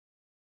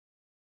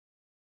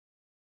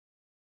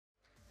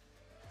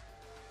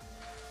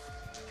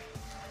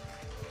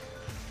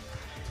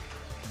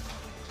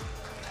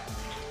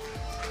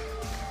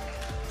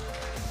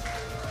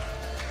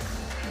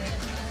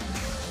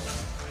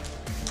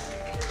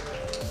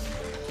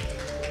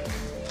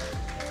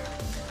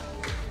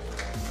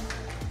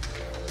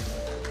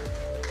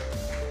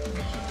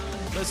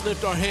Let's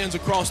lift our hands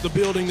across the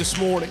building this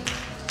morning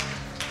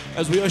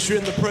as we usher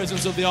in the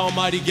presence of the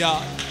Almighty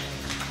God.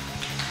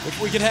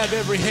 If we could have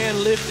every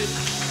hand lifted,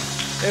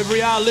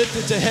 every eye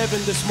lifted to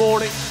heaven this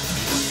morning.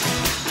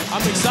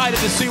 I'm excited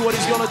to see what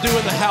He's going to do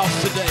in the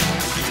house today.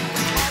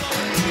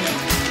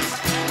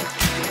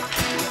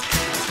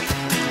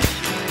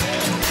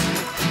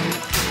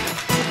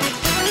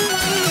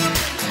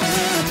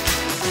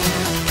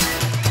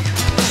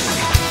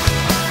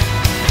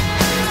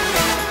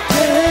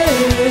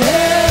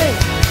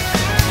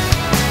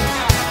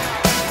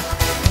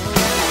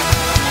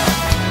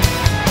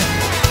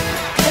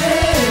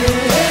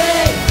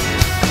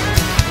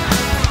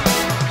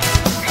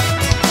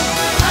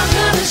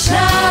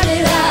 Shout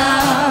it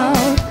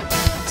out,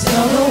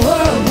 tell the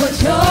world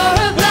what you're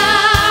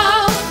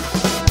about.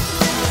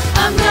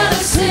 I'm gonna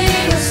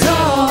sing a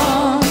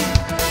song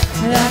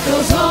that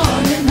goes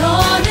on and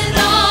on and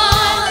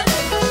on.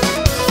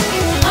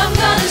 I'm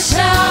gonna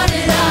shout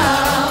it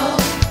out,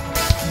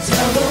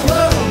 tell the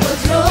world what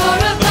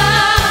you're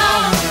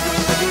about.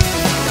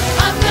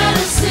 I'm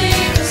gonna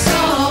sing a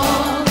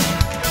song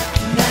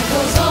that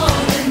goes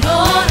on and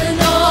on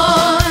and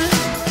on.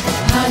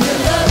 How your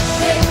love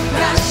came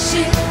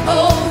crashing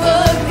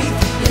over me,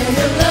 yeah,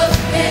 your love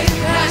came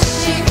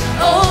crashing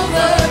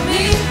over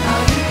me.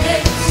 How you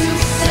came to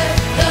set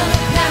the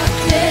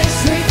captives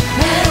free,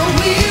 and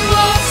we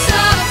won't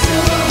stop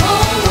till the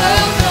whole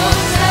world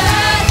knows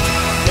that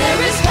there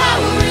is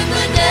power in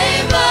the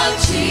name of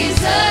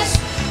Jesus.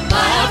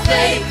 By our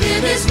faith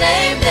in His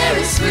name, there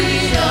is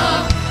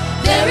freedom.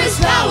 There is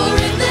power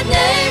in the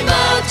name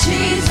of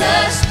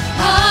Jesus.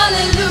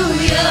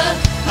 Hallelujah,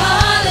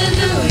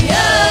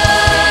 hallelujah.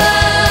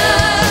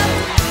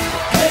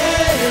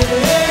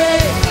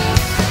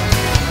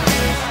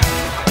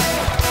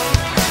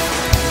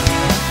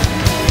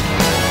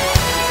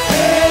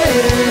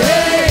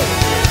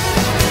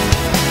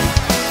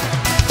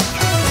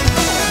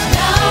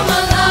 Now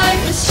my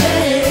life is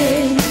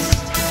changed,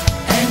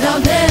 and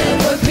I'll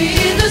never be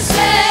the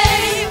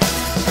same.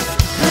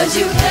 'Cause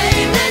you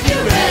came and you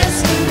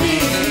rescued me,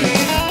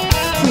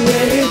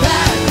 way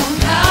back on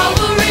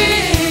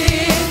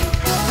Calvary.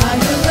 How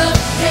your love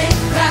came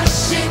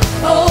crashing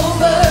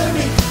over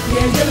me,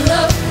 yeah, your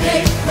love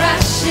came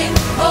crashing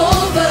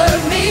over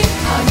me.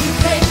 How you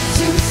came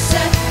to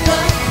set the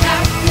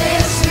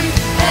captives free,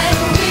 and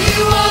we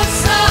won't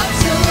stop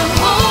till the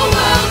whole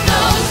world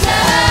knows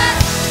that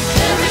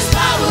there is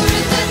power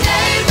in the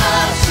name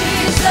of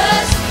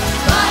Jesus.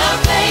 By our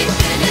faith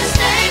in His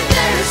name,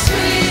 there is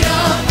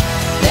freedom.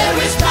 There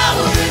is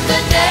power in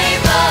the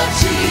name of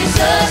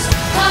Jesus.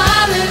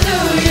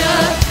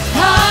 Hallelujah,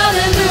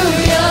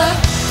 hallelujah.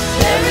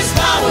 There is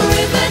power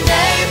in the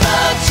name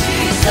of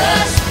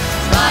Jesus.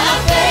 By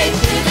our faith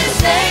in His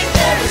name,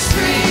 there is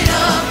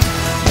freedom.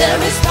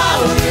 There is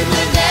power in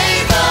the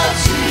name of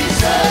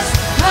Jesus.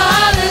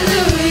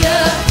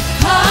 Hallelujah,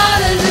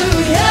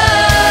 hallelujah.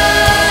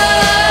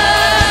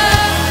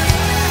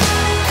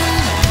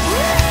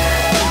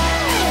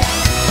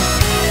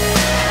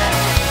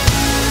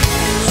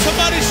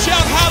 Somebody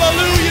shout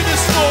hallelujah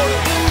this morning.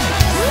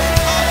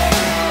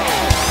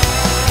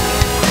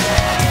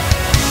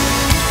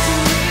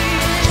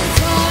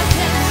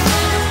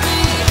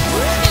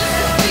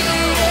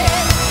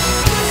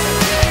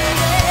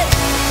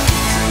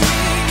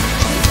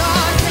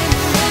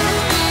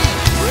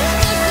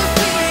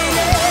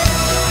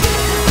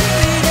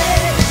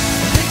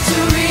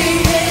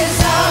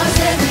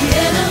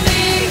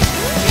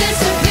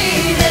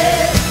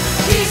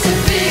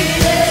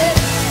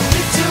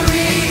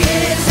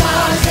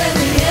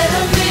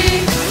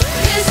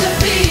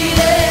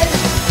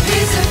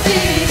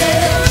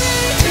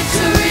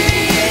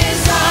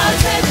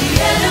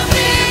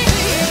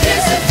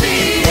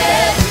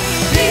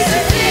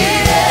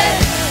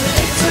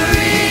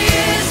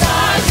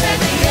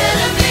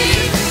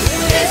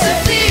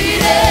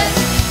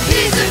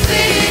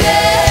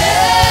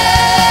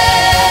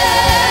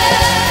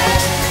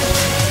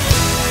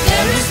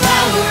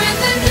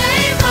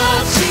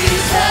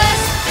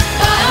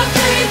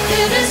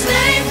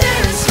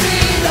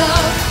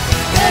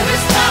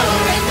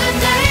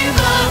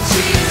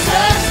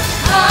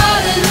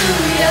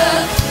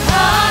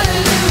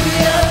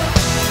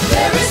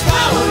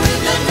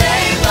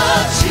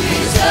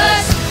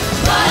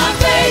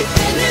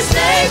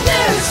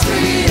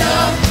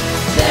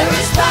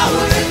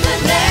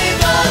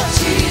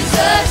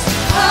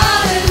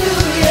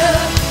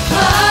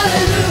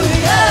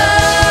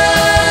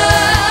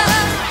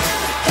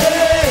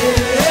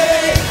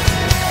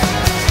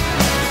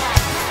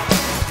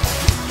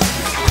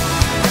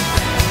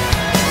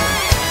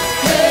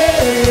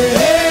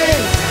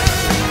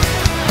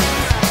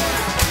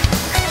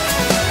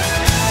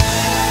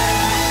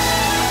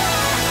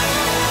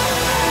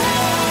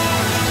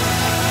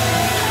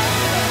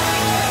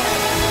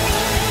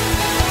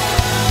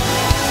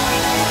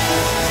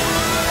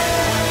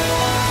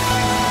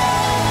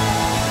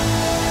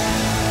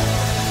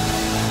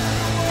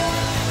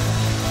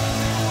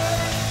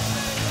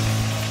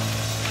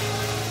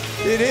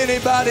 Did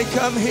anybody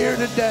come here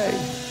today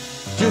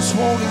just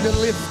wanting to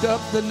lift up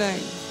the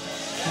name.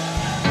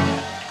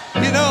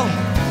 You know,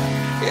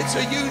 it's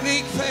a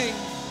unique thing.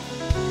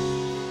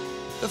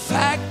 The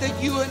fact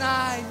that you and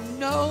I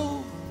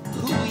know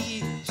who He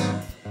is.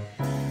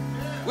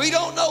 We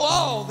don't know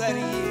all that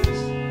He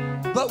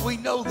is, but we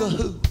know the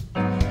who.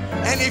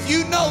 And if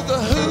you know the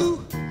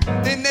who,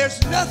 then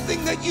there's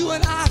nothing that you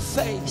and I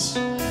face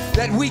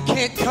that we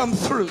can't come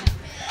through.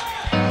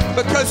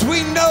 Because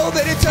we know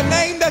that it's a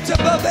name that's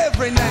above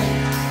every name.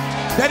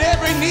 That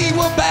every knee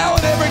will bow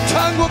and every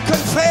tongue will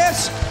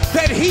confess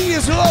that He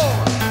is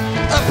Lord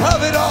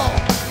above it all.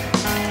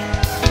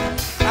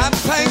 I'm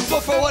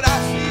thankful for what I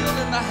feel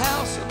in the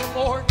house of the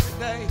Lord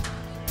today.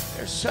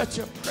 There's such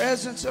a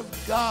presence of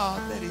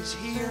God that is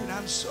here, and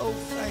I'm so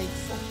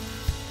thankful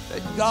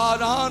that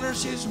God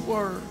honors His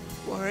word.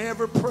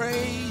 Wherever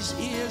praise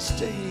is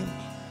to Him,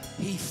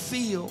 He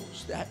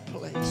fills that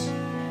place.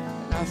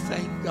 And I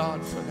thank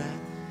God for that.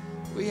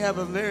 We have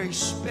a very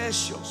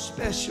special,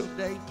 special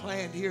day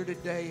planned here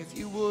today. If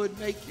you would,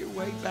 make your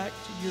way back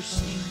to your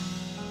seat.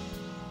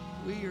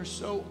 We are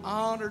so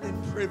honored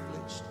and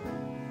privileged.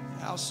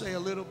 I'll say a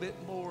little bit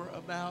more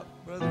about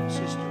Brother and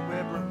Sister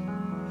Weber.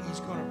 He's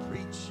going to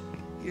preach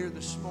here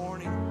this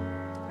morning.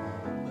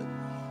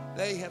 But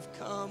they have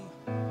come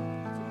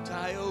from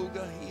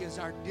Tioga. He is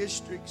our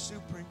district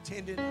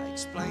superintendent. I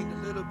explained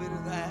a little bit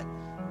of that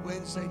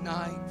Wednesday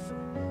night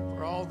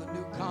for all the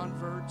new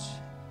converts,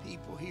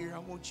 people here. I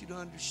want you to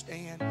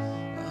understand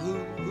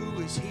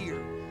who is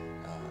here.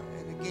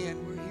 And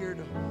again, we're here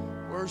to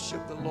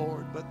worship the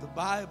Lord. But the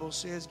Bible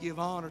says, give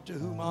honor to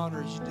whom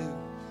honor is due.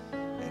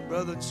 And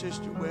Brother and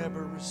Sister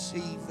Weber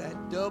received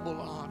that double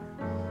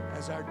honor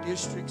as our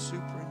district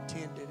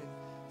superintendent and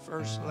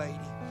First Lady.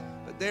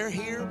 But they're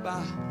here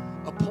by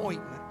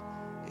appointment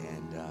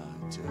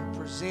and to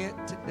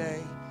present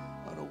today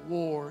an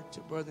award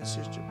to Brother and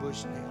Sister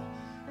Bushnell.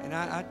 And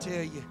I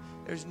tell you,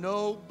 there's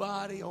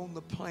nobody on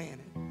the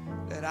planet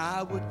that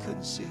I would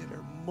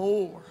consider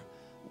more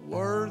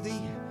worthy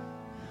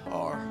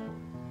or,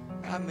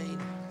 I mean,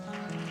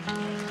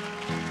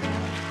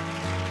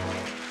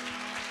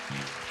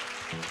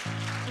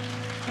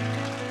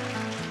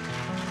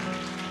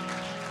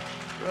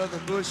 Brother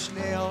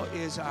Bushnell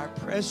is our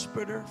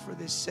presbyter for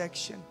this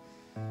section,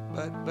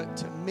 but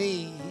to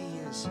me, he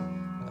is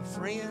a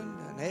friend,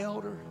 an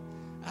elder.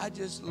 I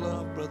just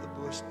love Brother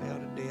Bushnell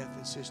to death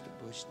and Sister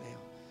Bushnell.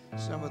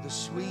 Some of the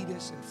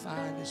sweetest and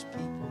finest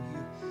people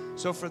here.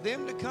 So for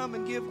them to come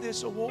and give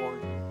this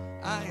award,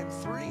 I am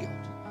thrilled.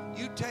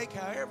 You take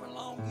however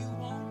long you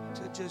want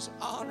to just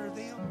honor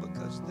them,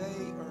 because they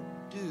are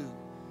due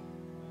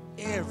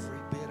every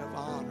bit of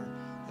honor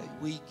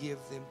that we give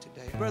them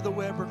today. Brother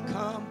Weber,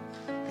 come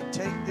and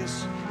take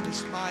this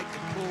mic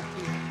and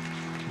pulpit.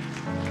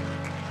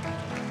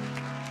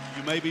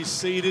 You may be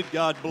seated.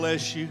 God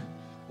bless you.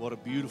 What a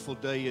beautiful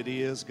day it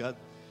is. Got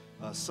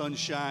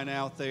sunshine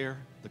out there.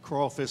 The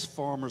crawfish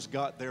farmers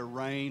got their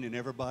rain, and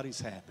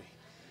everybody's happy.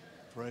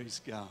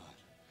 Praise God.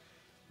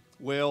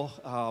 Well,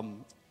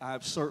 I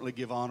certainly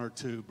give honor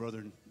to Brother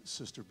and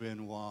Sister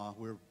Benoit.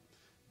 We're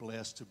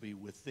blessed to be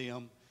with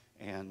them,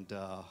 and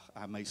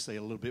I may say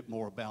a little bit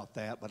more about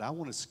that, but I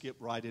want to skip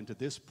right into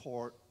this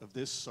part of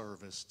this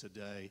service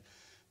today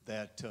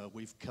that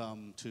we've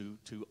come to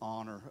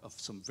honor of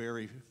some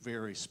very,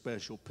 very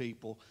special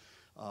people,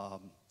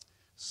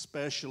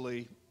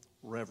 especially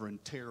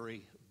Reverend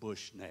Terry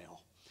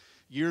Bushnell.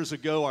 Years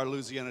ago, our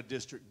Louisiana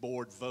District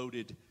Board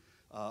voted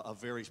a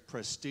very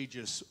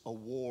prestigious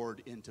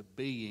award into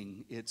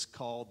being. It's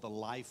called the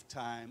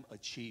Lifetime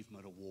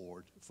Achievement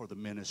Award for the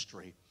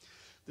ministry.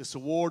 This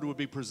award would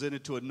be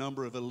presented to a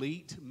number of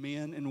elite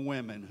men and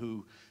women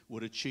who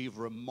would achieve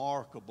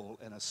remarkable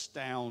and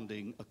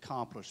astounding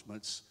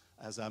accomplishments,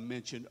 as I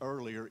mentioned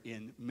earlier,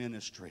 in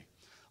ministry.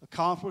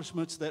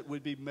 Accomplishments that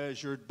would be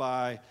measured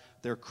by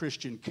their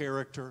Christian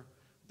character,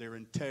 their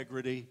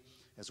integrity,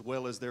 as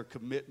well as their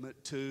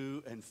commitment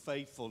to and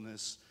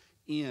faithfulness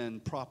in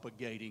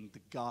propagating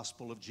the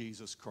gospel of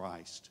Jesus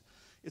Christ.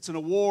 It's an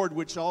award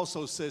which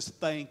also says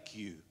thank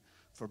you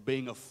for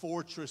being a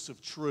fortress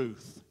of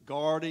truth,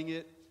 guarding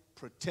it,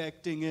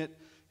 protecting it,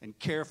 and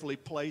carefully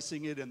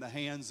placing it in the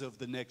hands of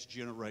the next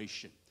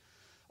generation.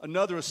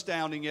 Another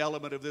astounding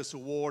element of this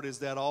award is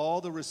that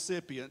all the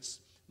recipients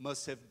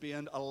must have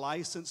been a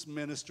licensed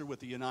minister with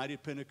the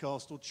United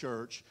Pentecostal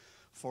Church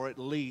for at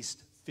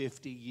least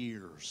 50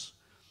 years.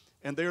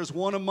 And there's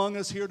one among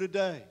us here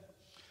today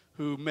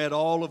who met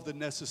all of the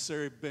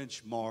necessary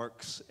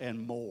benchmarks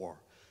and more.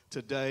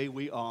 Today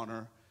we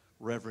honor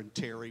Reverend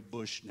Terry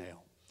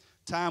Bushnell.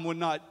 Time would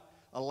not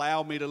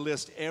allow me to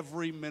list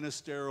every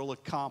ministerial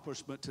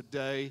accomplishment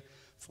today,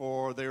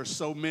 for there are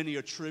so many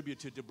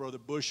attributed to Brother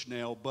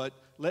Bushnell, but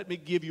let me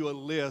give you a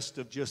list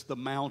of just the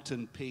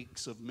mountain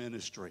peaks of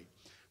ministry.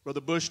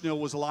 Brother Bushnell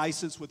was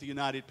licensed with the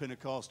United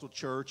Pentecostal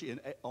Church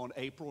on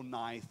April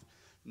 9th,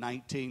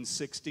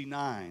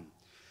 1969.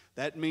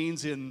 That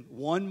means in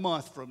 1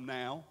 month from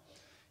now,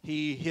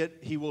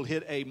 he will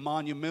hit a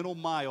monumental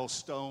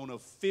milestone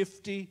of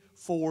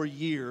 54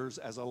 years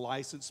as a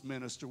licensed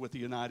minister with the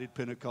United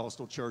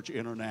Pentecostal Church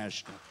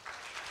International.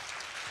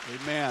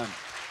 Amen.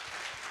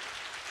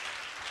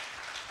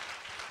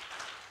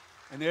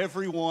 And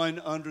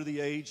everyone under the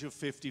age of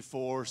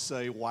 54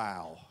 say,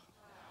 wow.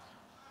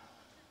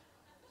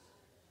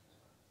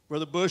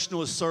 Brother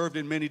Bushnell has served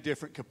in many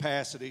different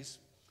capacities.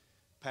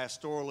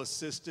 Pastoral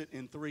assistant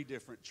in 3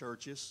 different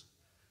churches.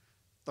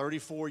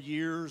 34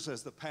 years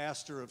as the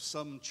pastor of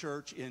some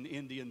church in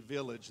Indian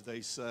Village,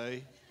 they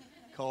say,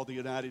 called the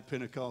United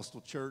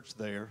Pentecostal Church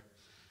there.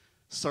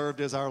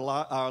 Served as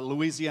our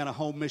Louisiana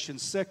Home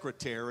Missions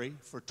Secretary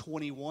for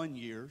 21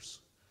 years.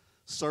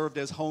 Served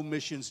as Home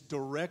Missions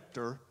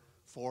Director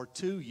for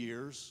 2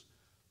 years,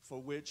 for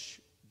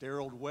which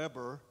Daryl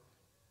Weber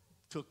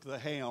took the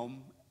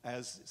helm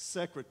as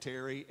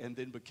secretary and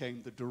then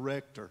became the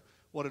director.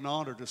 What an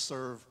honor to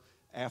serve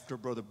after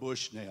Brother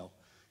Bushnell.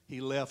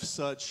 He left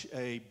such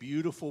a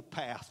beautiful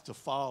path to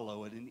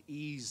follow and an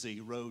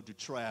easy road to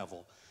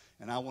travel.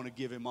 And I want to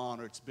give him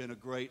honor. It's been a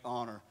great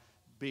honor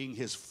being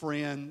his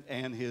friend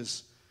and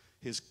his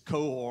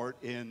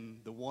cohort in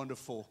the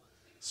wonderful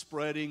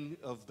spreading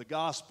of the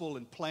gospel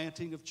and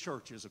planting of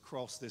churches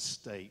across this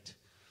state.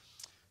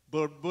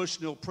 But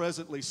Bushnell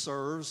presently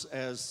serves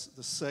as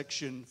the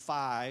Section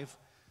 5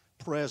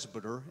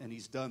 presbyter, and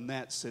he's done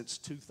that since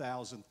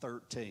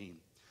 2013.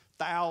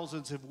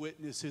 Thousands have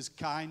witnessed his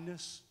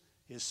kindness,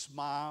 his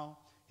smile,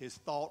 his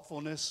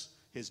thoughtfulness,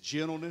 his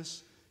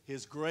gentleness,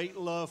 his great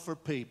love for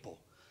people,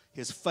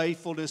 his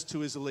faithfulness to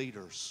his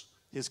leaders,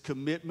 his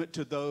commitment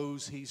to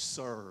those he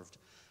served.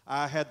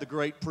 I had the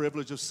great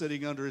privilege of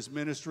sitting under his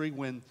ministry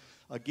when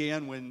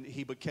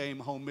he became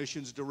Home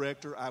Missions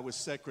Director, I was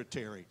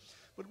secretary.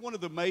 But one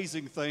of the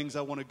amazing things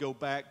I want to go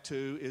back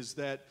to is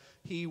that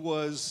he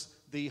was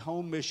the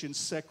Home Missions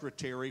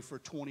Secretary for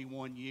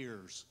 21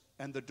 years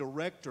and the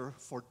Director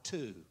for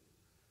 2.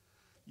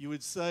 You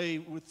would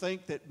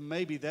think that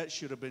maybe that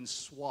should have been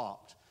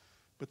swapped.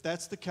 But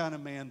that's the kind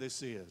of man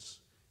this is.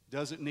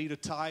 Doesn't need a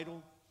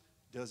title,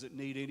 doesn't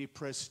need any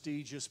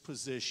prestigious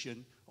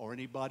position or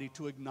anybody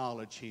to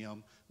acknowledge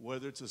him,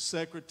 whether it's a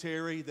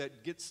secretary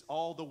that gets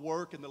all the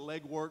work and the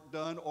legwork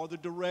done or the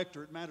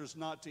director, it matters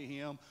not to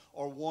him,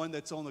 or one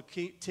that's on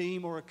the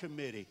team or a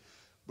committee.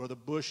 Brother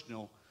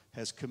Bushnell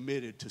has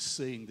committed to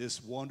seeing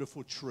this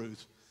wonderful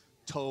truth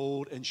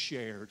told and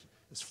shared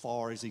as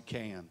far as he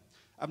can.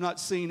 I've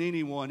not seen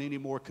anyone any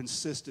more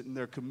consistent in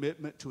their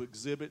commitment to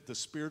exhibit the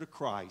Spirit of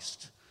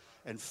Christ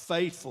and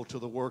faithful to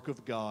the work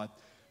of God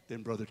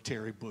than Brother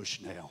Terry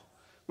Bushnell.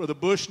 Brother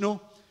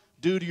Bushnell,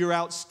 due to your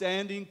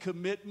outstanding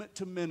commitment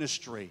to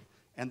ministry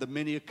and the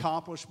many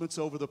accomplishments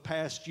over the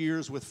past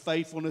years with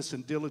faithfulness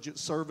and diligent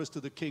service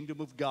to the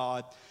kingdom of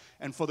God,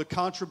 and for the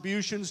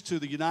contributions to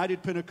the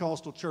United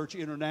Pentecostal Church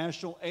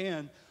International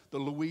and the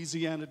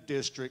Louisiana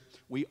District,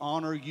 we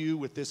honor you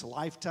with this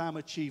Lifetime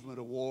Achievement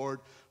Award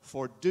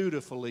for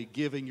dutifully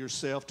giving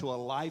yourself to a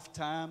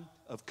lifetime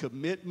of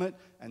commitment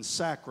and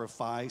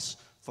sacrifice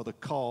for the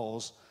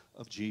cause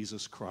of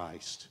Jesus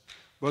Christ.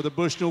 Brother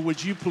Bushnell,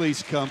 would you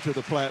please come to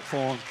the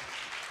platform?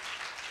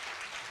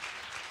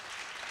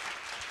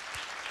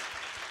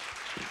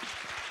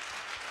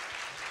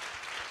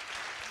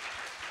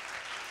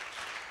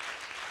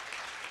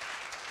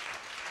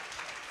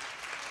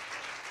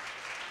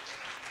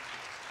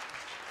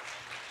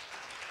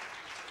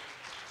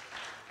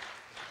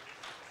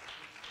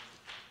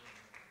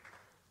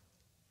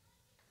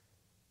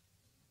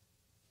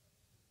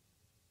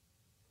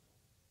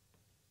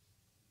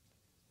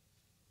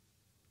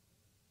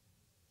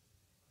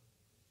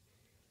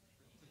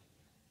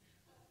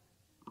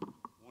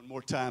 One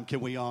more time,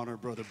 can we honor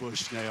Brother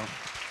Bushnell?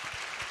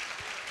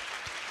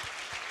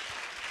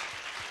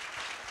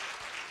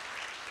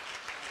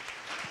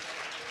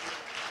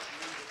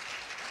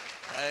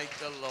 Thank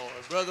the Lord.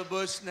 Brother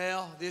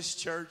Bushnell, this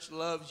church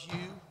loves you.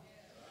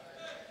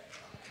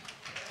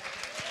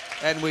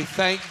 And we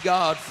thank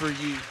God for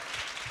you.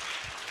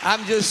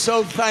 I'm just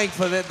so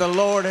thankful that the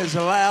Lord has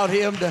allowed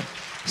him to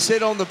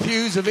sit on the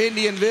pews of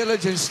Indian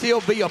Village and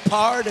still be a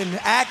part and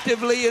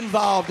actively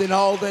involved in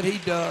all that he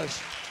does.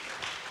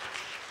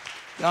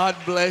 God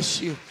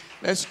bless you.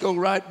 Let's go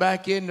right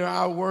back into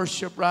our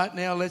worship right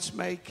now. Let's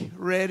make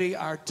ready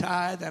our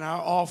tithe and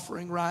our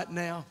offering right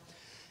now.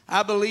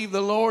 I believe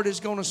the Lord is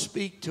going to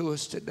speak to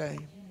us today.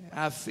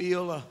 I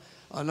feel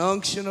an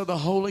unction of the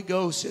Holy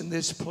Ghost in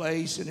this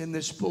place and in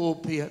this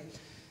pulpit.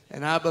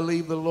 And I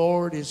believe the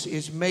Lord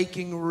is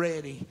making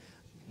ready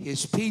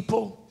his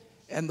people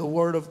and the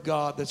word of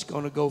God that's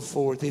going to go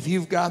forth. If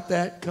you've got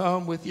that,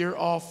 come with your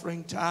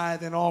offering,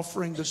 tithe and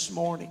offering this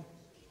morning.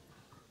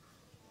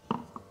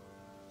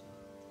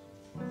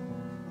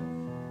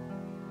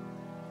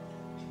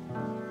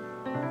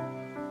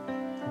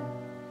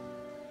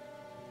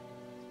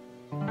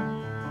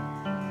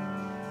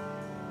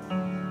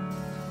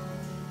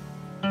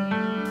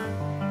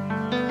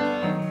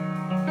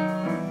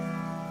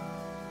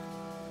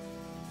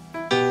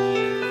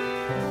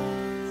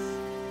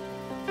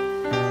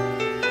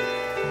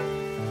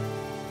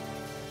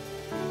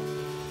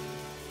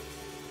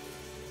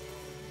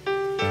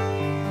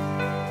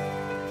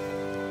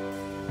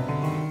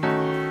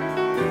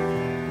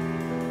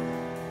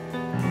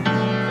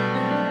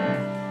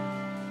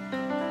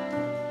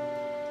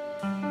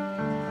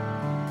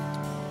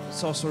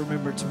 let's also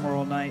remember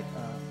tomorrow night,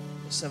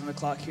 7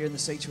 o'clock here in the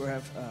sanctuary,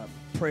 have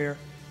prayer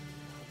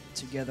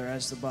together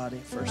as the body,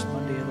 first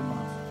Monday of the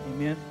month.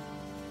 Amen.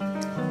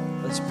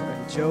 Let's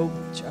pray. Job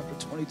chapter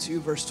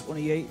 22, verse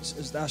 28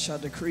 says, Thou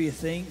shalt decree a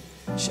thing,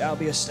 shall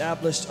be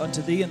established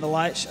unto thee, and the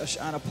light shall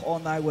shine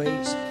upon thy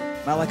ways.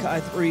 Malachi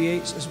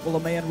 3:8 says, Will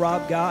a man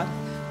rob God?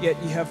 Yet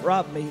ye have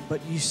robbed me.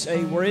 But ye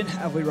say, Wherein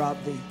have we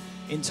robbed thee?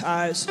 In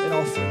tithes and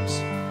offerings.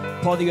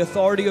 Upon the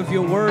authority of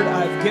your word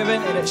I have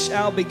given, and it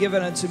shall be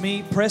given unto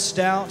me, pressed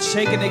down,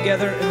 shaken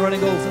together, and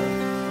running over.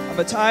 I'm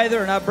a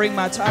tither, and I bring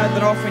my tithe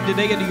and offering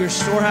today into your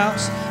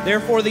storehouse.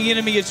 Therefore the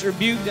enemy is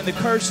rebuked, and the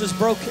curse is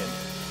broken.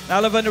 And I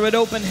live under an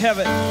open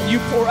heaven. You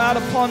pour out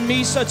upon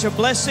me such a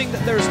blessing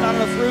that there is not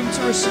enough room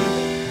to receive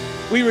it.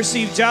 We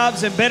receive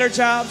jobs and better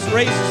jobs,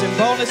 raises and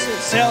bonuses,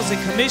 sales and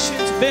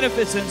commissions,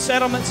 benefits and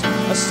settlements,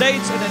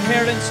 estates and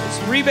inheritances,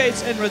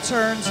 rebates and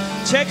returns,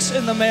 checks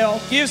in the mail,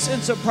 gifts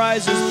and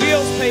surprises,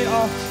 bills paid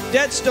off,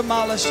 debts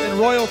demolished, and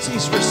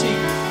royalties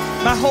received.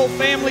 My whole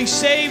family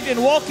saved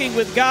and walking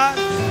with God,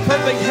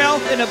 perfect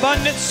health and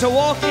abundance to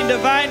walk in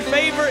divine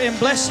favor and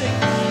blessing.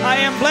 I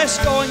am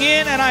blessed going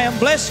in and I am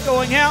blessed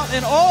going out,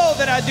 and all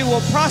that I do will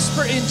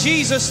prosper in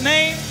Jesus'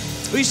 name.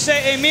 We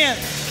say amen.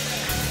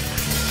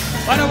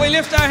 Why don't we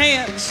lift our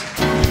hands?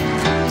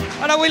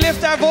 Why don't we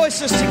lift our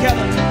voices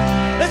together?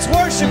 Let's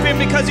worship Him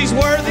because He's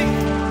worthy.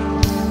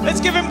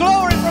 Let's give Him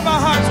glory from our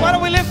hearts. Why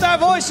don't we lift our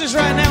voices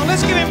right now?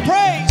 Let's give Him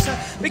praise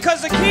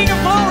because the King of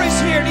Glory is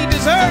here and He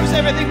deserves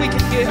everything we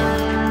can give.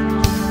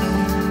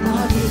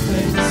 I'll give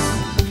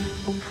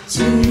praise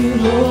to you,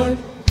 Lord,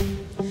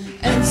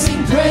 and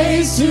sing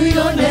praise to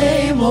your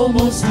name, O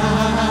Most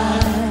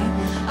High.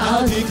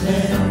 I'll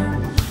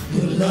declare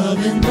your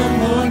love in the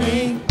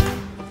morning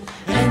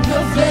and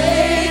your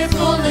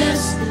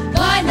faithfulness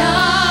by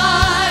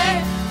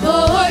night.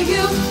 For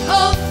you,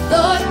 oh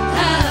Lord,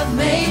 have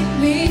made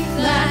me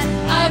glad.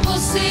 I will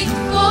sing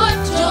for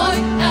joy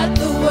at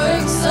the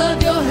works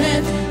of your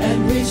hand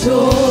and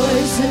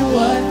rejoice in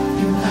what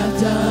you have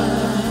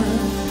done.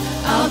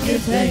 I'll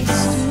give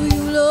thanks to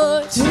you,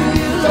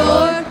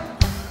 Lord,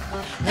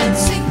 and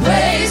sing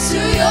praise to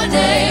your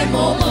name,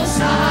 O Most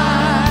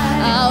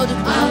High.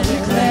 I'll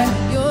declare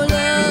your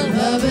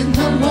love in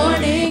the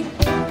morning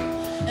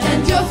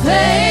and your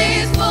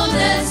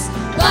faithfulness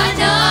by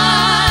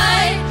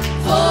night.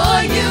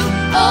 For you,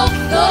 oh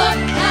Lord,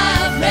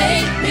 have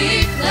made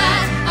me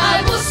glad.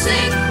 I will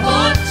sing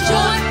for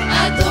joy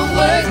at the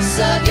works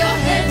of your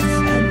hands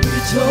and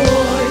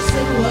rejoice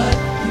in what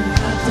you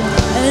have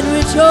done. And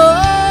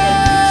rejoice.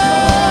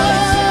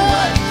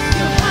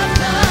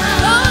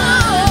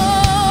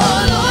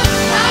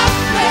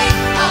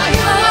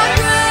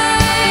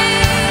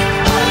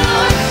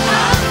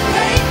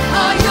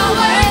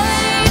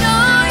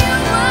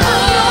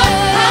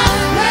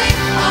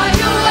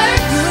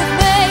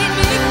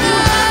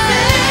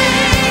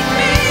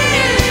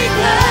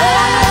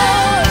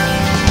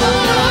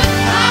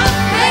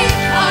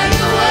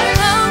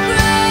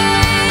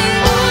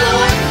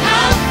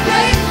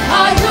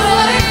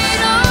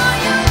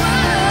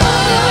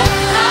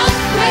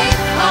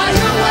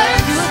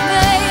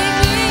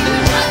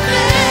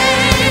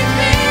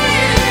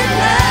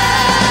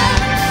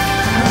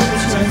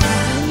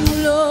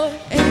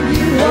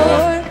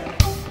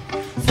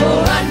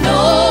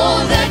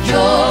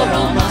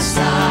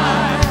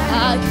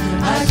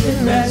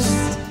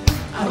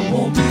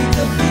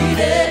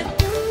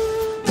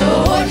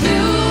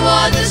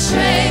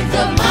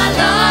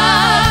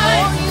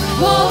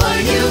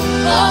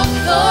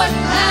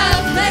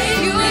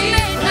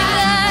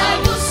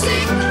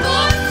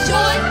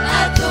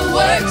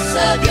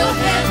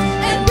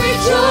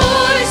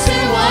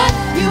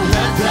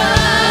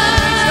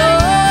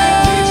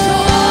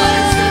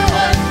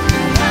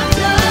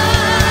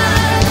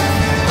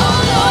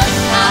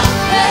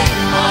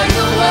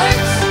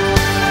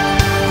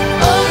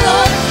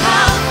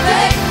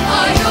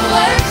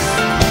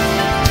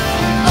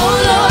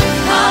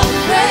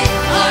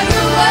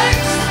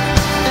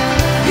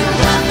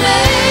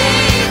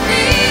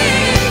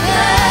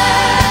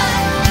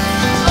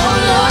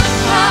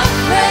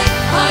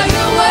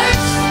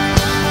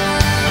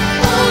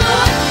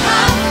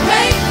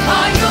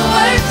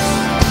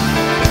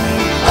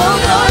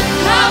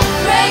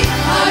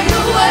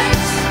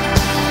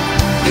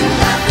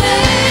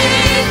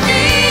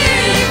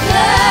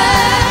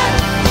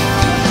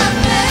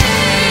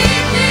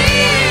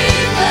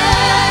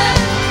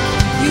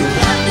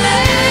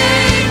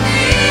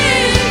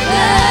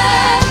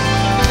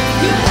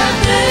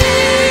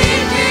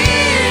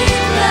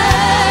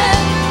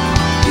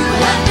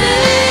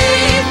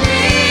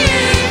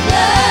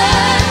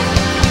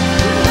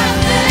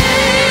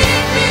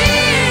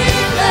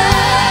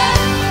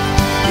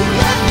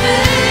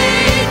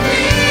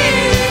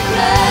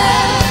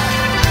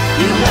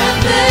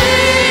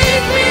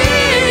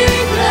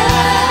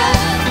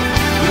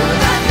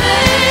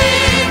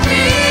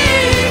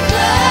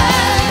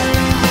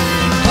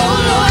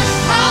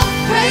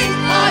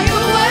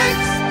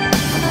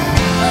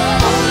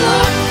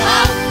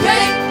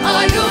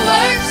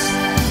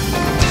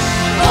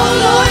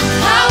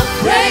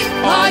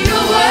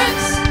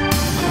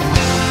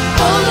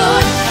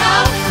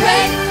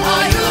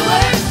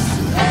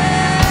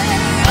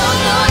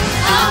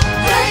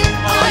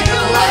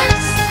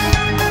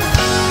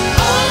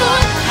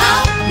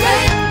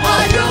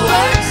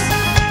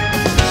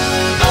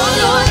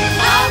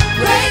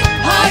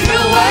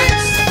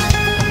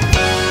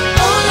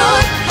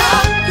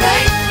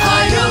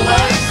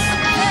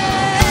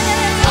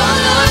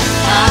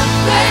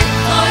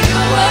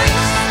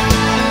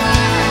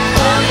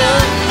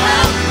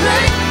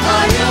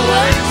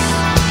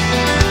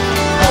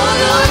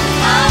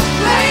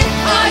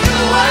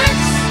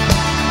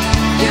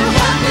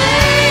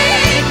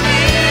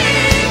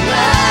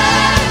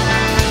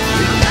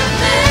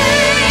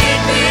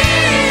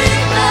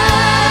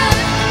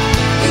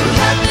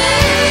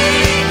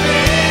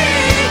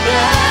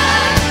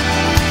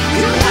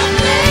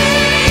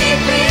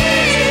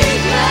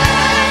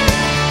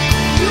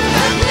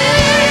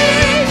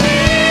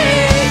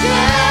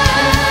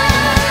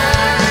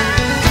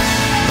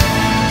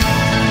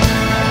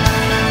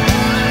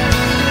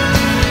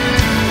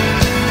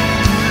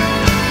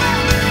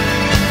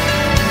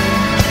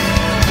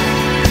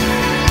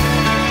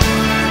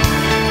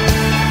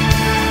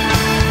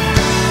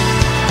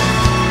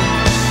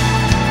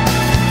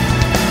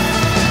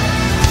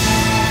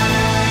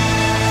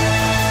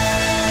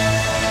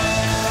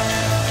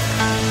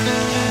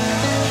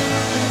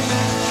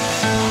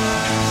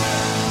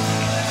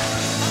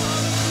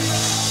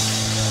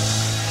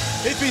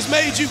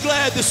 made you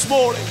glad this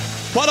morning,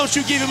 why don't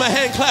you give him a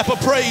hand clap of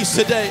praise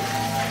today?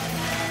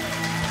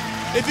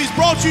 If he's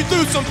brought you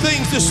through some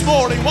things this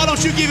morning, why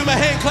don't you give him a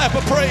hand clap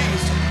of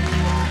praise?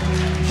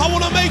 I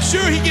want to make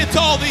sure he gets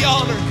all the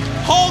honor,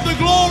 all the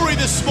glory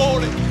this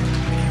morning.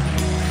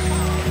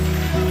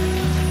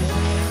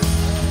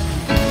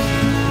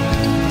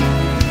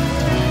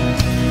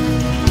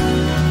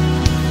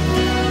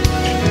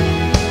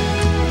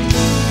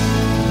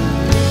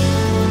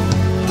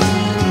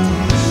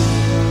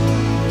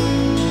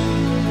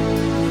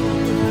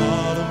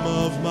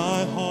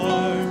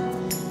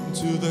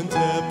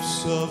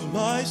 Of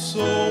my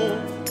soul,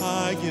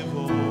 I give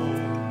all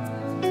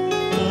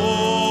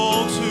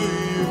to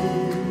you.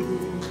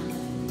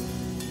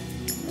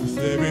 With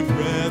every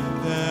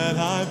breath that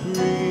I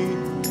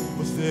breathe,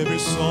 with every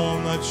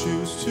song I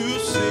choose to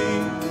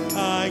sing,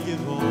 I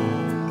give all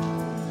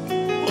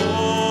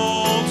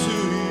to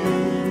you.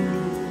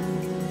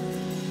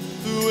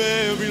 Through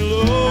every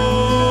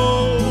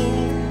low,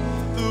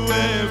 through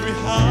every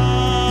high,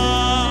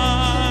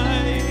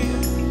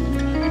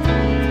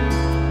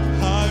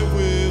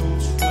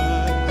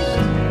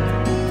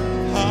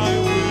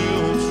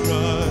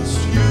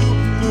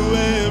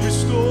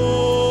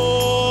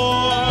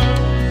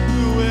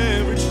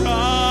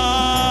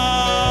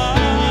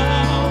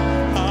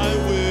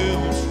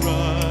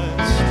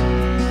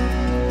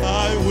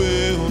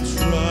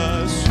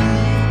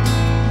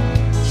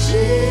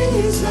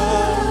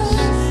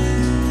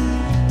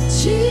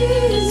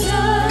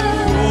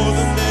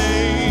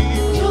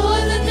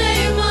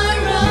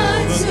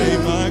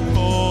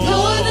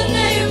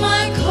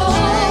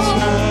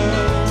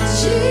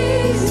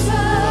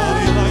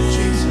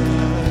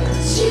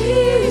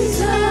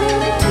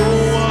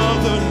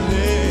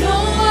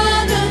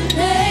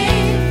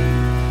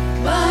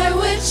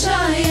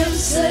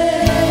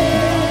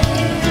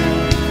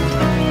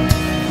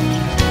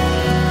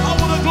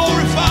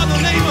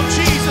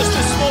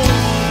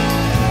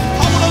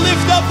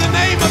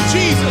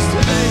 Jesus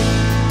today.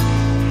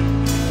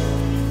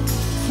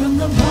 From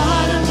the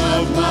bottom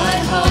of my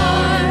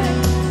heart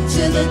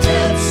to the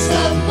depths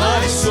of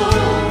my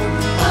soul,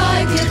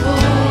 I give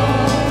all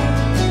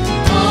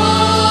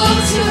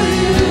to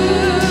you.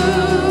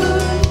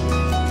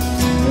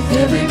 With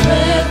every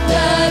breath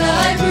that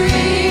I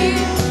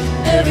breathe,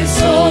 every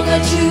song I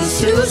choose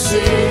to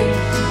sing,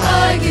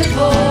 I give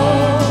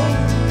all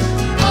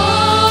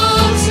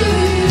to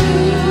you.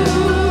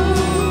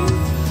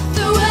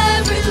 Through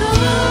every low,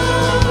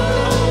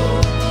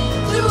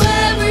 through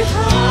every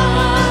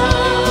high,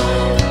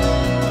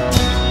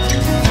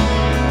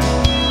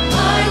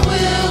 I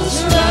will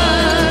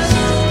trust.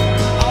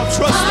 I'll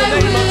trust the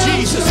name of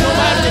Jesus no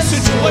matter the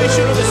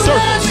situation or the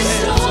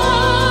circumstance.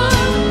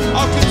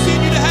 I'll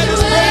continue to have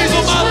his praise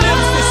on my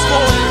lips this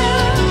morning.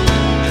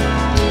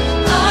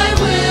 I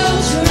will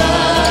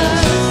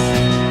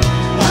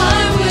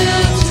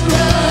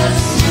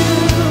trust you,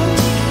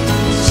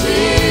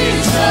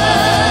 Jesus,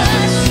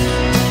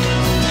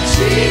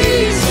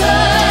 Jesus.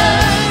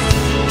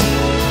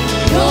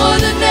 You're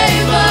the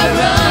name I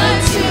run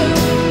to,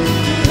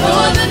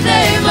 you're the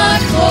name I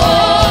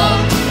call,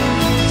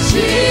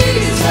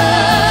 Jesus,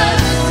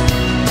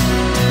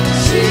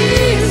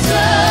 Jesus.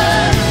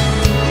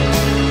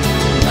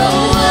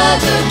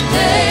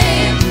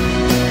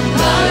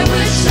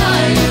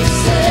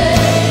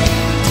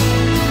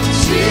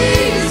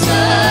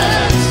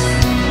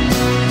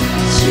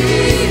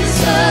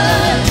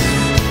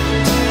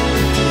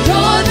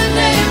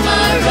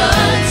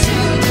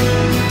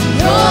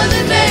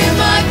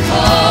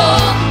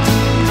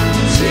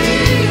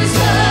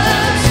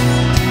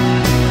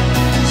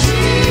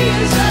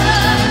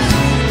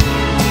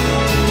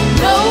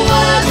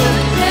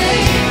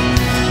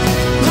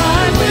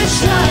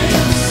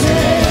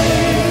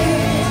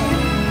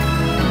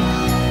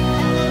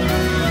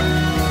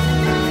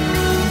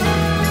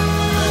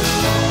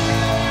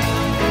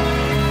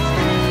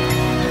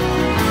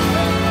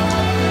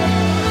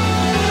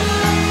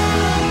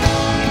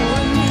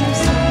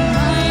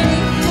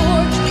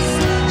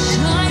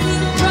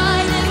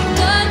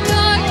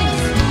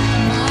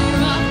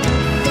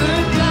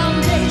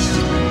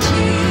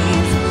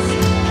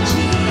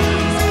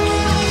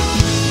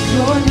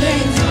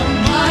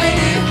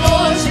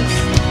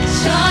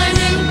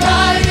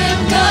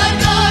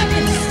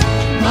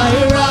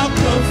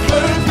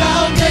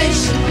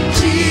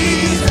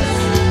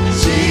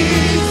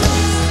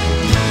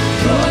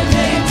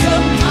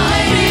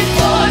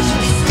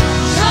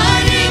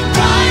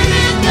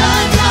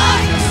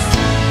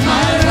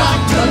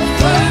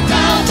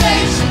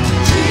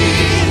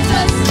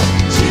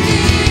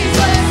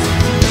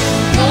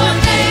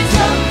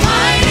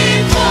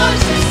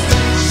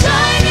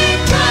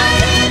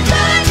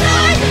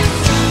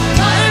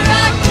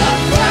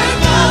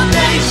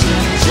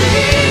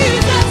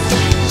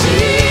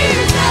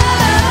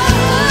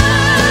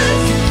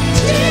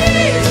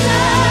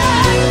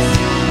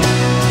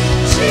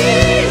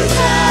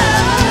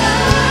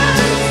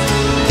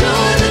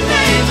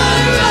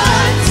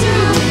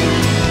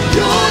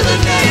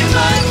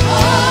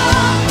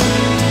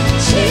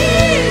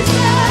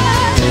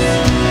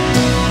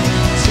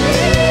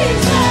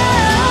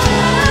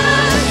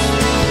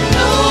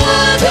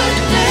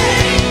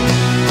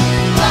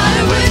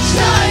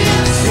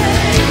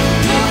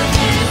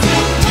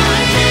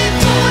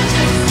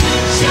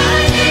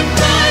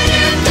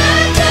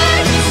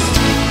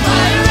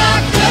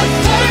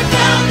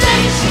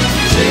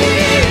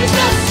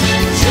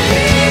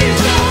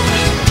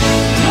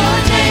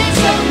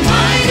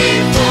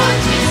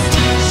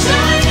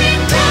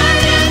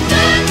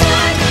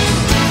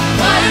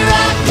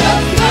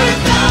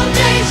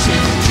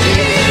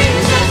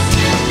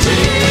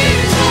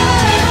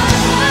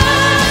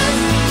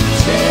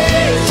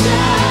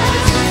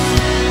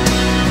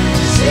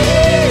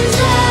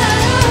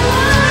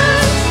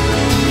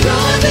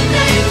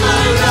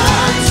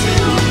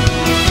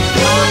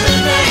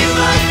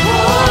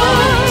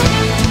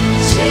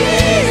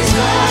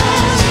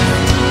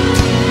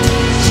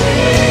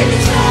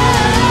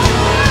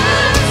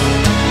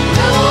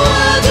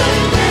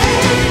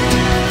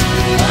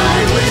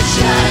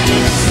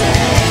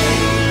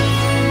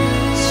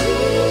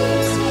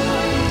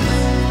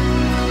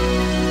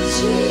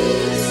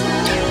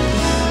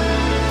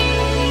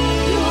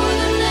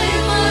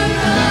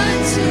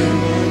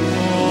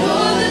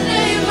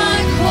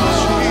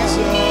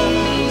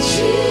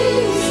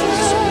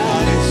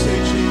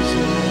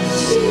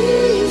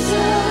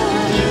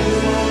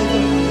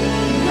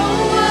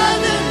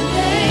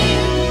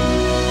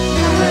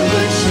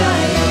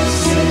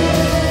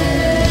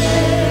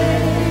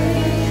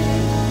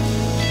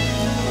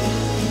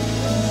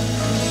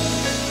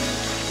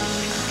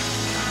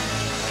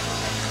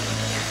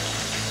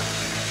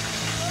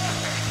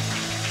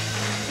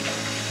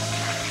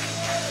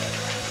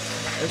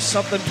 There's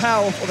something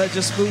powerful that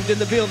just moved in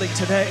the building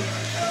today.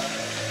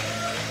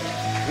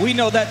 We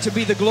know that to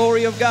be the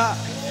glory of God.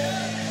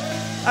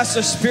 That's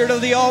the Spirit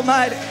of the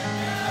Almighty.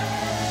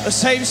 The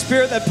same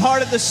Spirit that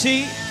parted the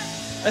sea,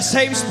 the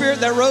same Spirit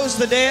that rose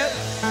the dead,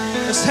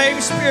 the same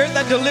Spirit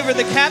that delivered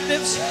the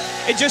captives.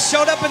 It just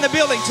showed up in the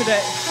building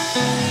today.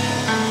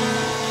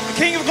 The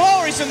King of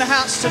Glory's in the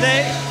house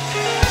today.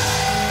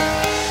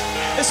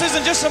 This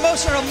isn't just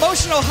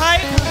emotional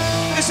hype.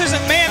 This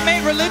isn't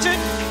man-made religion.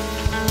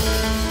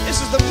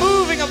 This is the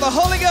moving of the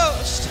Holy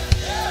Ghost.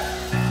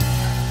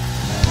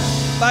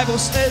 The Bible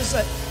says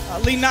that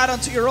lean not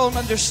unto your own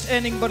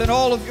understanding, but in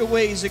all of your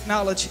ways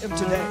acknowledge Him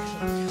today.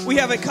 We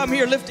haven't come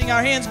here lifting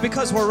our hands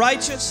because we're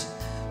righteous,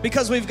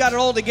 because we've got it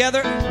all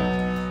together,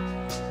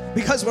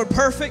 because we're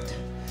perfect,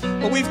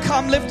 but we've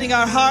come lifting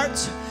our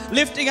hearts,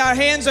 lifting our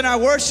hands in our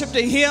worship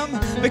to Him,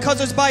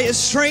 because it's by His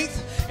strength,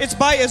 it's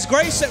by His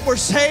grace that we're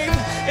saved,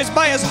 it's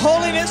by His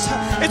holiness,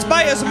 it's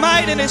by His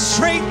might and His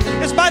strength,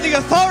 it's by the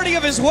authority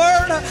of His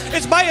word,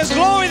 it's by His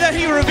glory that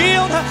He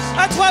revealed.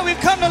 That's why we've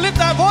come to lift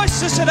our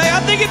voices today.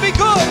 I think it'd be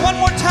good one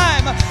more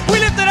time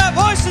we lifted our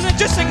voices and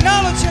just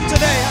acknowledge Him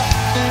today.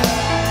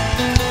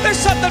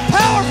 There's something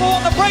powerful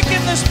on the break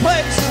in this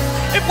place.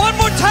 If one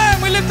more time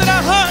we lifted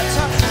our hearts,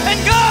 and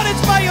God, it's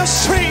by your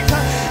strength,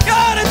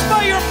 God, it's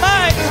by your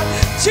might,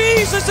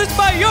 Jesus, it's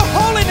by your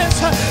holiness,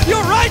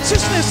 your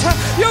righteousness,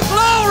 your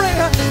glory,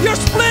 your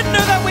splendor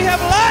that we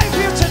have life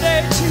here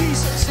today,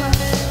 Jesus.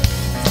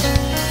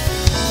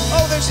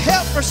 Oh, there's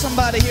help for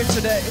somebody here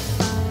today.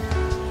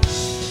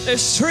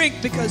 There's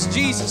strength because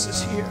Jesus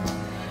is here.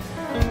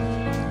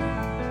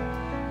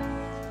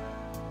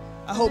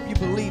 I hope you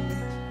believe me,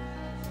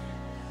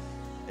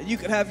 that you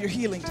could have your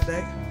healing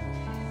today.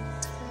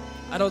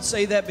 I don't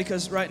say that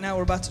because right now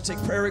we're about to take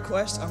prayer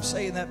requests. I'm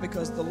saying that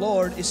because the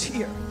Lord is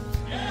here.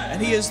 And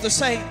He is the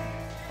same.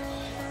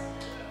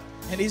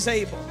 And He's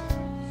able.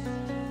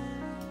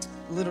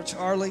 Little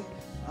Charlie,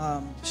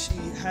 she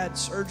had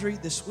surgery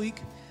this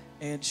week.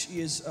 And she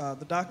is,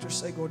 the doctors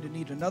say, going to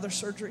need another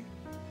surgery.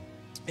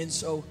 And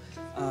so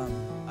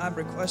I'm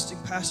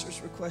requesting, pastors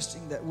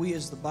requesting that we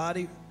as the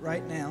body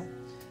right now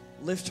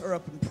lift her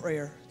up in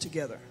prayer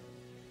together.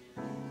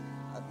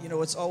 You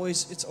know, it's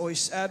always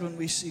sad when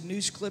we see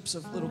news clips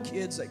of little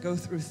kids that go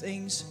through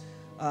things,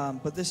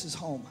 but this is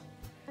home.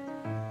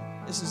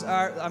 This is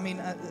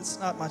it's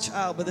not my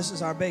child, but this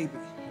is our baby.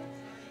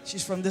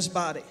 She's from this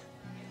body.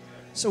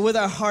 So with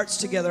our hearts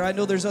together, I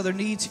know there's other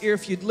needs here.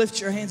 If you'd lift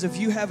your hands, if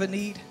you have a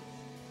need,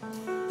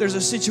 there's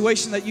a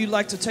situation that you'd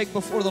like to take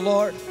before the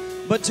Lord,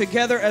 but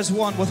together as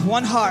one, with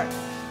one heart,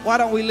 why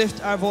don't we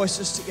lift our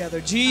voices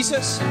together?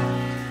 Jesus,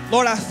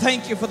 Lord, I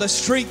thank you for the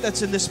strength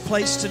that's in this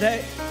place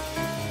today.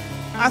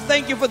 I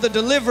thank you for the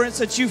deliverance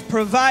that you've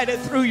provided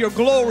through your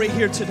glory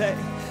here today.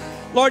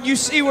 Lord, you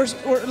see where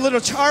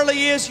little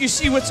Charlie is. You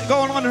see what's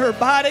going on in her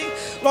body.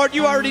 Lord,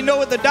 you already know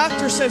what the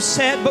doctors have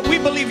said, but we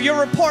believe your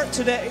report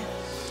today.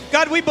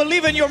 God, we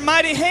believe in your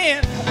mighty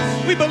hand.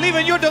 We believe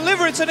in your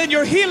deliverance and in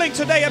your healing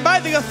today. And by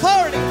the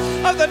authority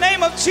of the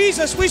name of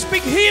Jesus, we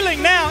speak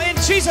healing now in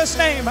Jesus'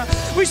 name.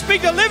 We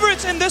speak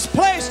deliverance in this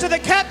place to the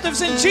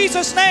captives in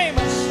Jesus' name.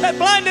 That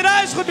blinded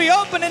eyes would be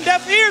open and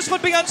deaf ears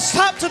would be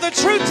unstopped to the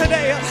truth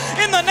today.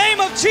 In the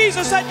name of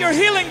Jesus, that your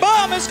healing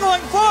balm is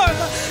going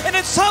forth and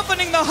it's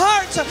softening the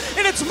hearts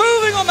and it's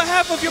moving on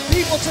behalf of your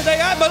people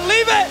today. I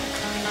believe it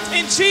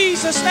in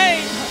Jesus'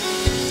 name.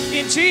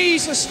 In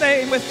Jesus'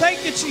 name. We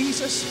thank you,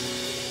 Jesus.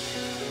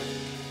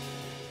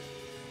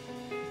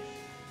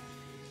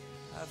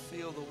 I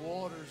feel the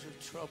waters of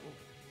trouble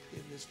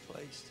in this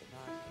place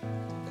tonight.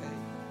 Today.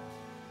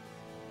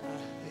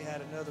 They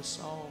had another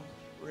song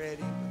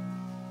ready,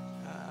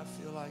 but I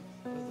feel like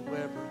Brother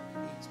Weber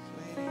needs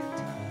plenty of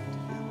time to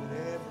do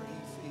whatever he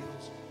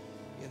feels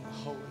in the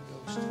Holy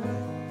Ghost today.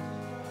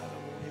 I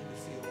don't want him to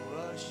feel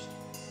rushed.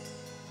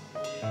 I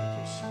want him to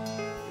just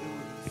do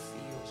what he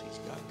feels. He's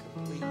got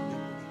complete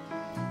liberty.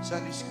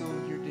 Sunday school,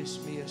 you're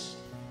dismissed.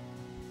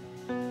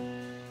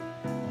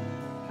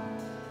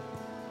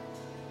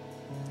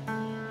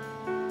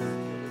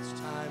 It's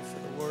time for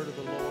the word of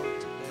the Lord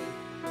today.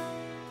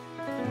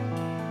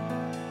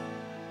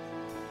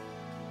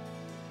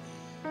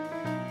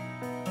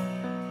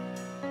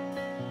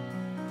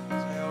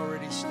 As I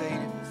already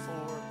stated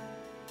before,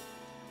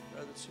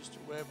 Brother and Sister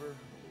Weber,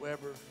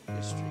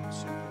 District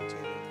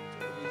Superintendent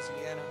of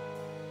Louisiana,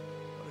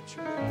 what a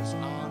tremendous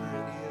honor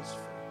it is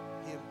for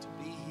him to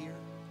be here,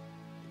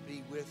 to be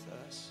with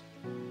us.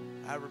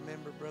 I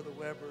remember Brother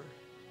Weber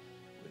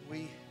when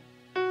me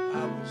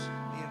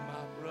and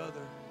my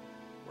brother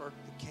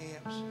worked the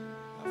camps.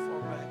 How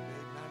far back,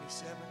 Dave?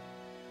 97?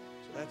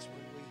 So that's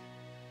when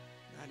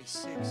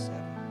 96, 7.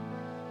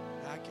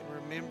 And I can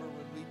remember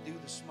when we do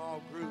the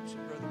small groups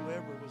and Brother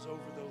Weber was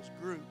over those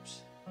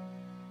groups.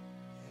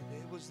 And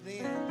it was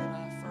then that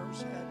I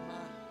first had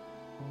my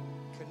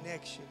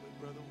connection with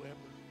Brother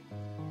Weber.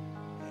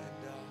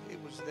 And it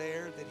was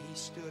there that he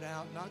stood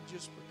out, not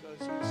just because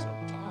he's so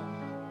tall,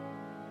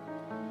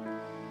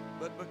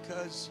 but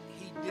because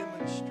he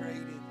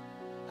demonstrated.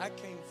 I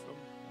came from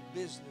a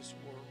business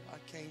world. I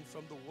came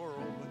from the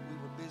world, but we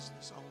were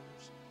business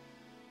owners.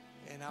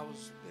 And I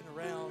was been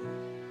around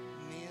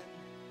men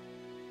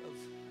of,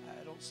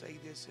 I don't say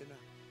this in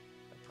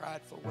a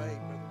prideful way,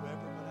 Brother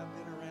Weber, but I've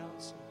been around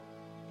some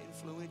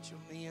influential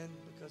men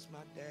because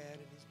my dad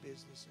and his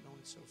business and on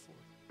and so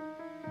forth.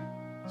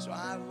 So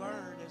I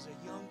learned as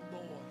a young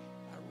boy,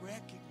 I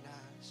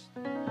recognized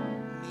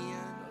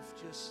men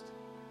of just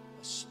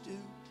astute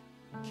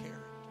character.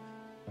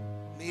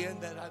 Men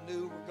that I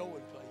knew were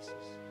going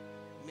places.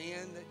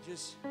 Men that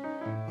just,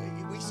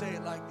 we say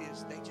it like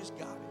this, they just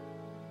got it.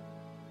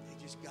 They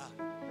just got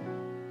it.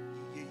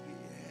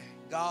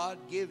 God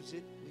gives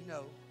it, we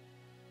know.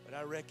 But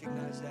I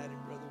recognize that in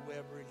Brother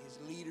Weber and his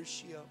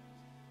leadership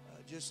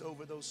just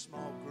over those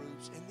small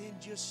groups. And then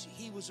just,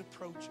 he was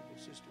approachable,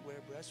 Sister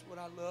Weber. That's what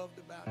I loved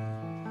about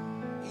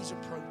him. He's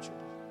approachable.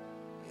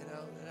 You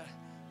know,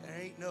 there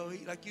ain't no,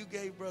 like you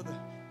gave Brother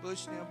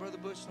Bushnell. Brother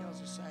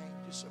Bushnell's the same,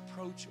 just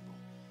approachable.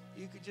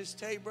 You could just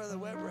tell Brother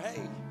Weber,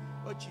 hey,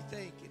 what you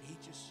think? And he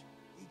just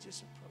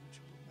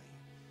approachable, man.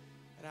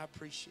 And I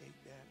appreciate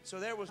that. So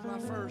there was my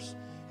first.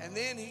 And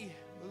then he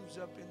moves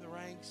up in the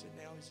ranks, and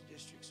now he's a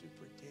district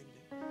superintendent.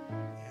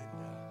 And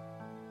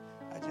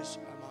I'm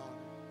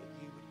honored that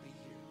you would be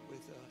here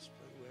with us,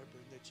 Brother Weber,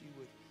 and that you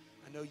would,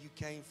 I know you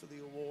came for the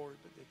award,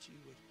 but that you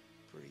would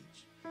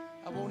preach.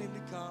 I want him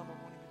to come. I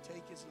want him to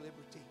take his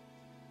liberty.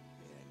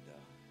 And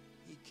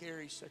he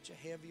carries such a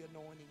heavy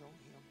anointing on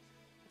him.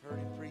 I've heard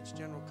him preach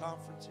general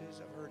conferences.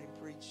 I've heard him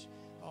preach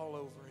all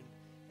over.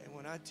 And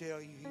when I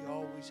tell you, he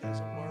always has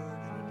a word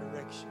and a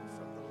direction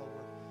from the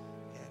Lord.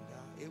 And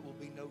it will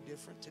be no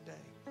different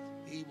today.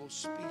 He will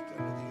speak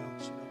under the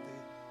unction of the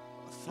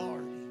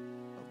authority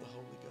of the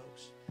Holy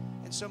Ghost.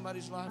 And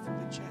somebody's life will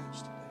be changed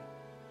today.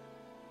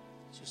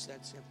 It's just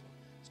that simple.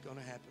 It's going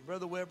to happen.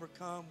 Brother Weber,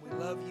 come. We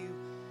love you.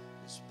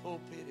 This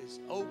pulpit is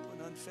open,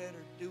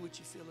 unfettered. Do what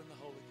you feel in the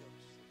Holy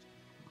Ghost.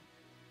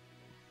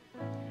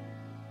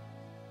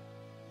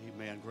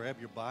 Amen. Grab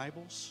your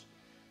Bibles.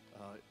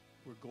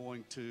 We're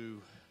going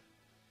to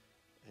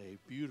a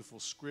beautiful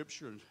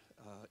scripture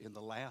in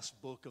the last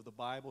book of the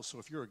Bible. So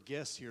if you're a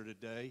guest here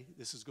today,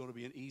 this is going to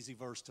be an easy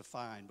verse to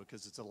find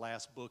because it's the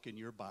last book in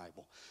your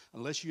Bible.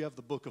 Unless you have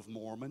the Book of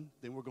Mormon,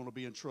 then we're going to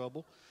be in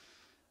trouble.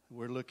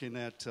 We're looking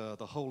at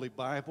the Holy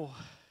Bible.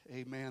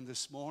 Amen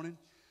this morning.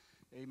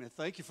 Amen.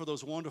 Thank you for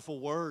those wonderful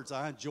words.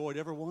 I enjoyed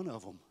every one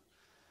of them.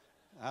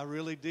 I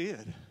really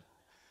did.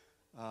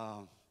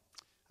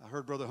 I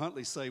heard Brother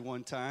Huntley say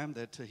one time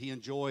that he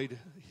enjoyed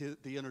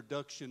the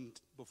introduction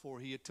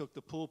before he had took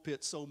the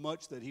pulpit so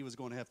much that he was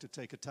going to have to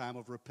take a time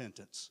of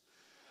repentance.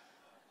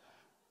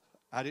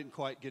 I didn't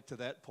quite get to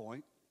that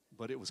point,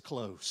 but it was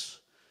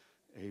close.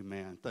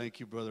 Amen.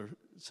 Thank you, Brother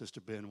Sister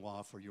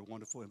Benoit, for your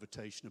wonderful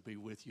invitation to be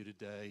with you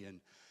today.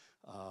 And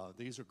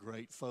these are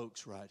great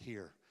folks right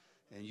here.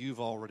 And you've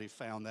already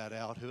found that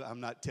out. I'm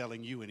not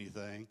telling you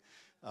anything.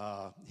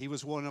 He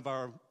was one of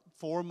our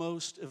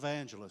foremost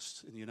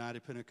evangelist in the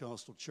United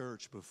Pentecostal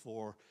Church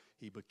before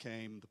he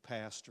became the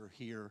pastor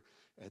here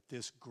at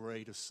this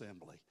great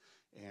assembly.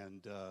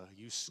 And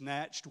you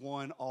snatched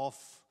one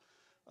off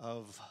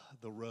of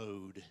the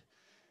road.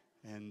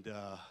 And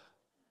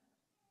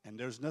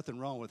there's nothing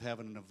wrong with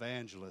having an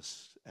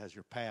evangelist as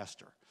your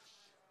pastor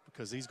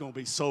because he's going to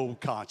be soul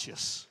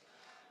conscious,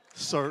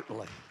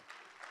 certainly.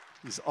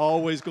 He's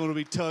always going to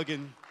be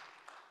tugging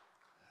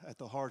at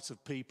the hearts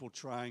of people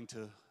trying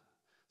to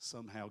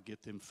somehow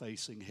get them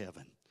facing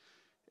heaven.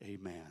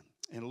 Amen.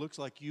 And it looks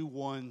like you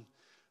won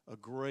a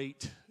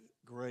great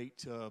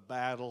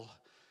battle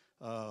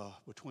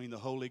between the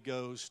Holy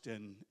Ghost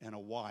and a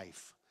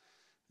wife.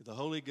 The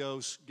Holy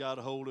Ghost got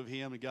a hold of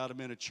him and got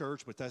him in a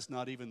church, but that's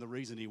not even the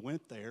reason he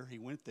went there. He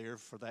went there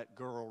for that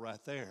girl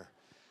right there.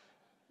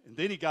 And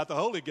then he got the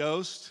Holy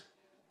Ghost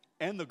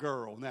and the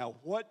girl. Now,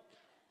 what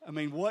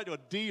a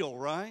deal,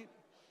 right?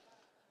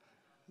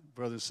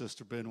 Brother and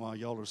Sister Benoit,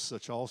 y'all are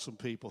such awesome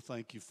people.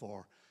 Thank you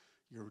for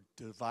your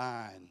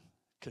divine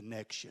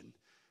connection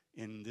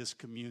in this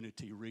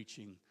community,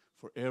 reaching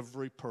for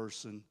every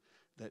person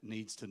that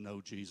needs to know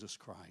Jesus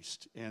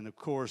Christ. And of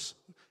course,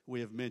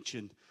 we have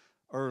mentioned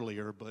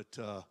earlier, but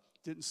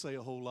didn't say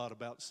a whole lot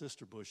about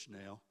Sister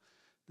Bushnell.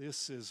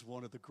 This is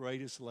one of the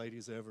greatest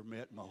ladies I ever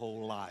met in my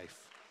whole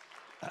life.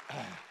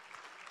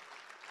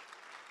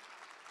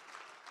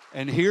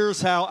 And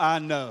here's how I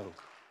know.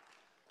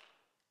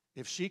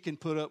 If she can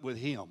put up with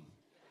him,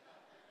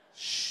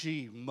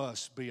 she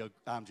must be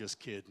I'm just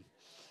kidding.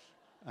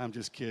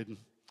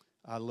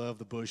 I love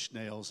the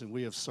Bushnells, and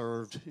we have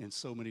served in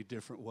so many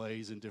different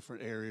ways in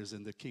different areas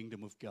in the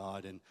kingdom of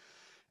God, and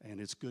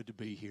it's good to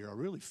be here. I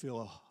really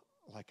feel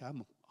like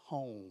I'm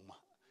home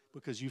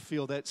because you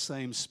feel that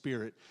same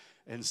spirit.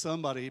 And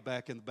somebody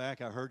back in the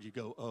back, I heard you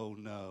go, oh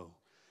no,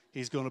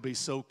 he's going to be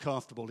so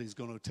comfortable, he's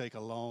going to take a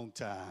long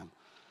time.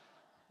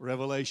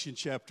 Revelation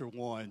chapter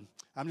 1.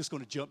 I'm just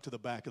going to jump to the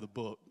back of the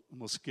book. I'm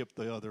going to skip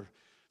the other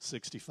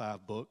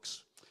 65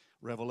 books.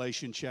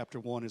 Revelation chapter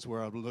 1 is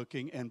where I'm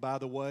looking. And by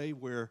the way,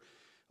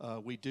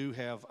 we do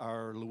have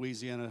our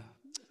Louisiana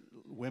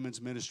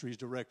Women's Ministries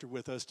Director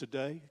with us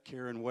today,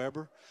 Karen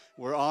Weber.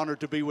 We're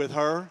honored to be with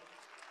her.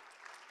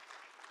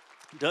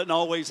 Doesn't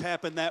always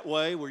happen that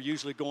way. We're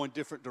usually going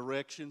different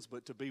directions,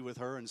 but to be with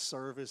her in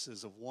service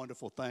is a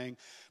wonderful thing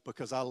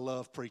because I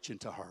love preaching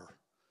to her.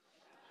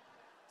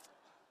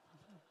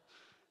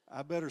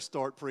 I better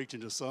start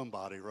preaching to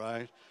somebody,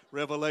 right?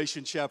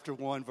 Revelation chapter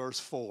 1, verse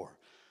 4.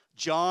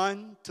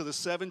 John, to the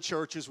 7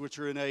 churches which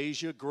are in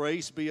Asia,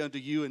 grace be unto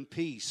you and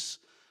peace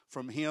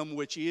from him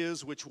which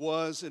is, which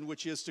was, and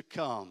which is to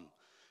come,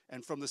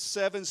 and from the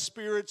 7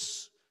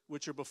 spirits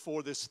which are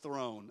before this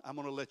throne. I'm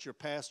going to let your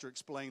pastor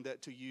explain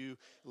that to you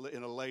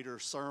in a later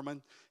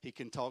sermon. He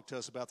can talk to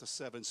us about the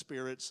 7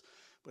 spirits.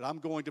 But I'm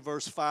going to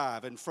verse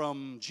 5. And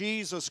from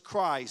Jesus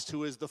Christ,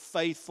 who is the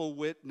faithful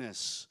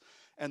witness,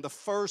 and the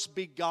first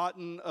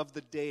begotten of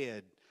the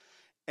dead,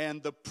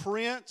 and the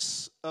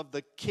prince of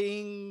the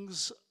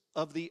kings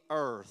of the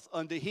earth,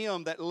 unto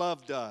him that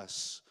loved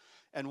us,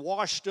 and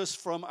washed us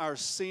from our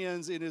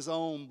sins in his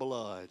own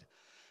blood.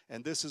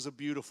 And this is a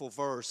beautiful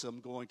verse.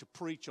 I'm going to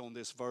preach on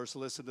this verse.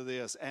 Listen to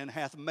this. And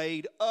hath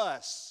made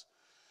us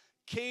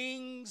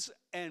kings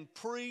and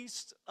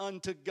priests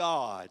unto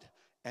God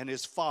and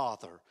his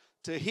Father.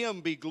 To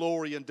him be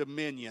glory and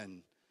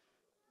dominion.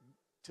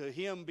 To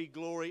him be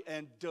glory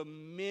and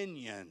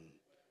dominion.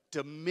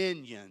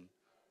 Dominion,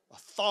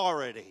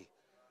 authority,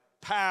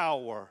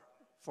 power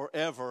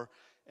forever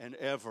and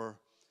ever.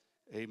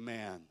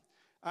 Amen.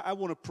 I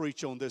want to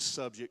preach on this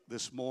subject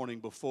this morning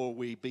before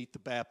we beat the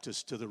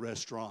Baptists to the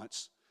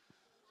restaurants.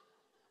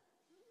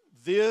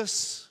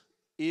 This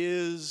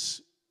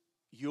is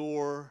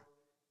your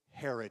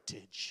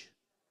heritage.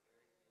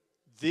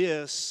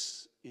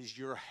 This is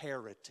your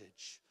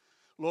heritage.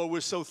 Lord,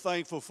 we're so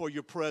thankful for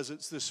your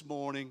presence this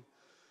morning.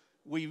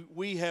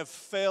 We have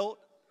felt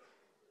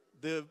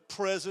the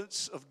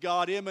presence of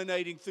God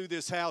emanating through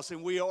this house,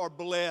 and we are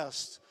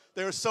blessed.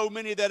 There are so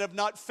many that have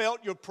not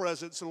felt your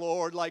presence,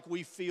 Lord, like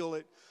we feel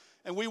it.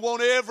 And we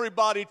want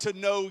everybody to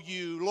know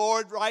you,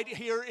 Lord, right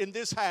here in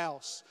this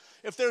house.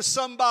 If there's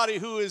somebody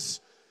who is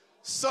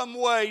some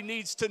way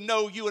needs to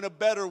know you in a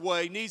better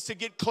way, needs to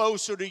get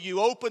closer to you,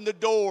 open the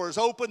doors,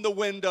 open the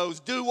windows,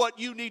 do what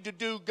you need to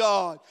do,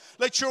 God.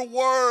 Let your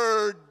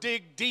word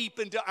dig deep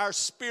into our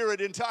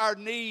spirit, into our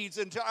needs,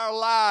 into our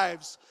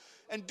lives.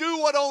 And do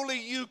what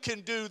only you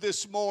can do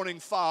this morning,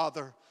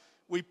 Father.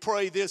 We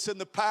pray this in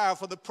the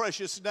powerful, the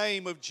precious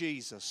name of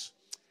Jesus.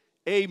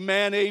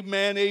 Amen,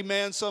 amen,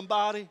 amen,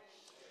 somebody.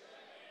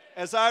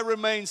 As I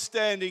remain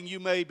standing, you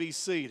may be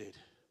seated.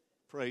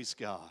 Praise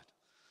God.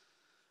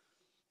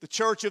 The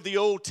church of the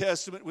Old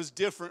Testament was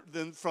different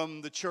than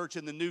from the church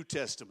in the New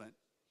Testament.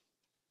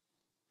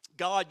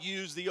 God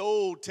used the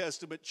Old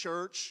Testament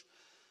church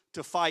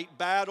to fight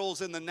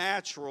battles in the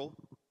natural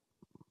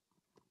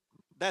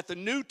that the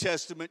New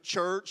Testament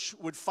church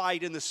would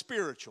fight in the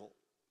spiritual.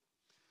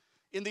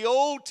 In the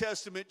Old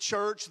Testament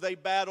church, they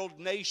battled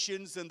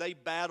nations and they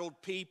battled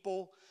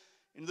people.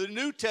 In the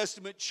New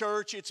Testament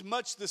church, it's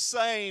much the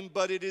same,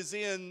 but it is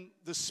in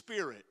the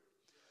Spirit.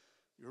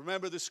 You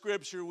remember the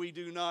scripture, we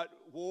do not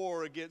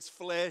war against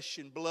flesh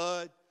and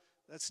blood.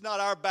 That's not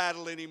our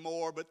battle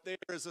anymore, but there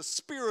is a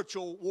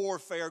spiritual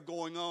warfare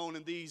going on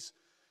in these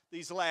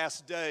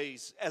last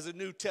days as a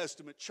New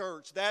Testament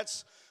church.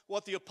 That's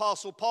what the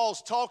Apostle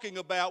Paul's talking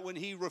about when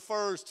he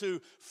refers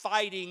to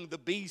fighting the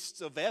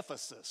beasts of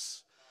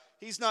Ephesus.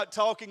 He's not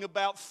talking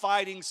about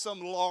fighting some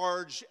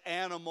large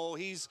animal.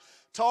 He's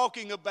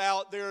talking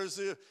about there's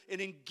an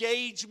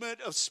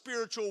engagement of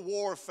spiritual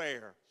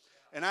warfare.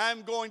 And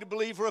I'm going to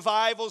believe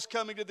revivals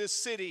coming to this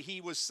city,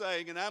 he was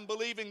saying. And I'm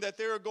believing that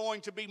there are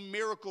going to be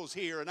miracles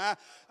here. And I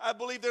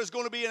believe there's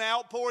going to be an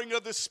outpouring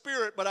of the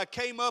Spirit. But I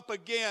came up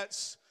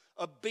against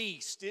a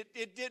beast.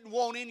 It didn't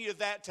want any of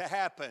that to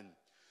happen.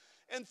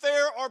 And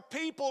there are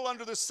people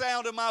under the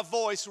sound of my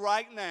voice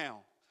right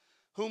now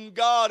whom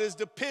God is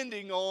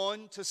depending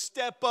on to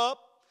step up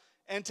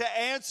and to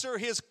answer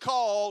his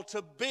call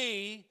to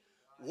be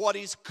what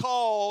he's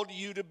called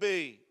you to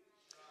be.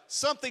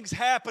 Something's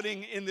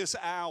happening in this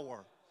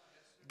hour.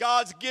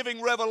 God's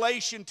giving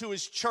revelation to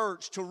his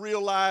church to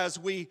realize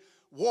we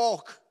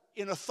walk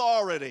in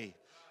authority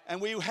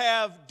and we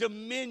have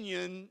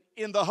dominion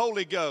in the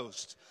Holy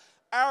Ghost.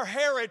 Our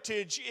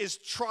heritage is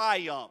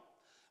triumph.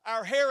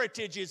 Our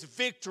heritage is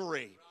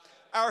victory.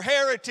 Our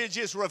heritage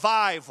is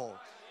revival.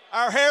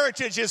 Our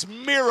heritage is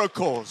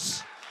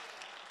miracles.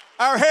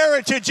 Our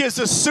heritage is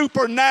the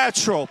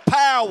supernatural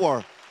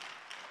power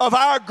of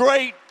our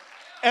great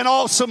and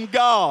awesome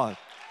God.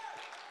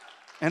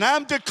 And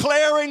I'm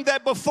declaring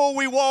that before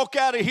we walk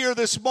out of here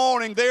this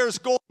morning, there's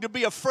going to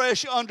be a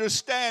fresh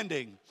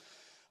understanding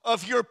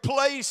of your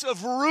place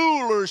of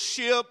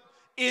rulership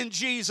in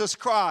Jesus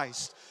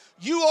Christ.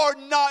 You are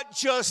not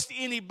just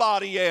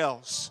anybody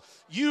else.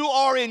 You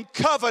are in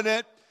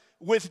covenant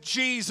with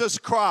Jesus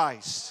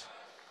Christ.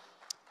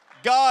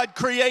 God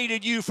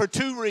created you for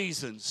 2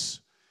 reasons.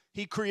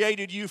 He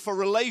created you for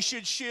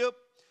relationship,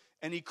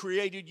 and he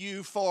created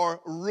you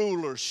for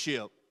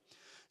rulership.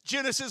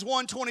 Genesis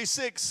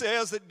 1:26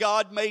 says that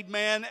God made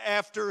man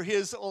after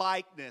his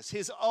likeness,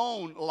 his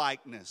own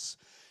likeness.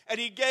 And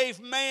he gave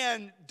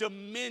man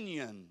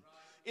dominion.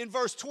 In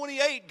verse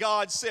 28,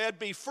 God said,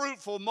 be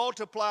fruitful,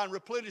 multiply, and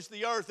replenish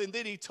the earth. And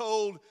then he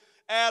told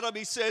Adam,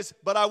 he says,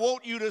 but I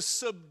want you to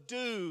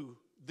subdue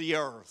the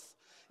earth.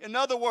 In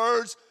other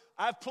words,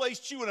 I've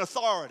placed you in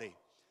authority.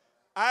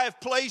 I have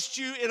placed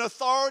you in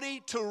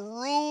authority to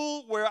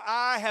rule where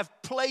I have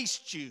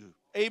placed you.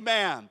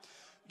 Amen.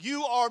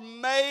 You are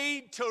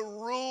made to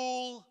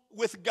rule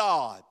with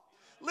God.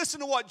 Listen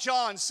to what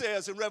John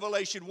says in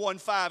Revelation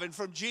 1:5, and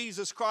from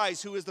Jesus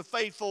Christ, who is the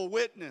faithful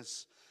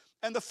witness,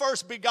 and the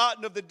first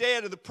begotten of the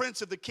dead, and the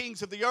prince of the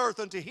kings of the earth,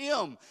 unto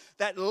him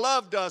that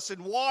loved us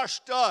and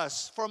washed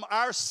us from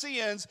our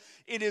sins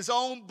in his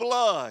own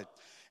blood.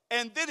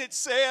 And then it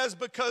says,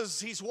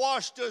 because he's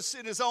washed us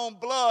in his own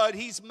blood,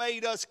 he's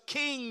made us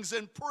kings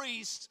and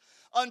priests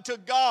unto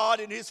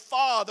God and his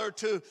Father.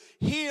 To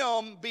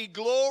him be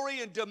glory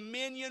and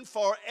dominion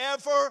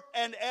forever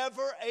and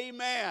ever.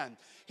 Amen.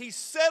 He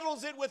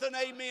settles it with an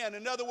amen.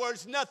 In other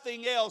words,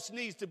 nothing else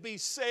needs to be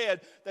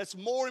said that's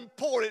more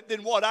important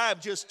than what I've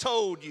just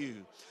told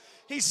you.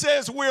 He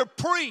says we're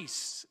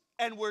priests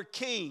and we're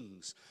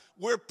kings.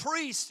 We're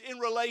priests in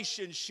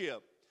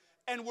relationship,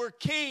 and we're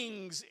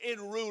kings in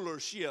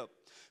rulership.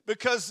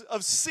 Because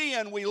of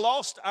sin, we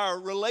lost our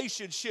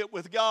relationship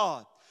with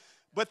God.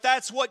 But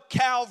that's what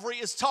Calvary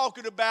is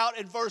talking about,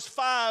 and verse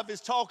 5 is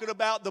talking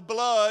about the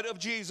blood of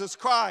Jesus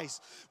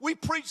Christ. We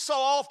preach so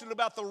often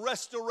about the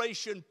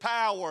restoration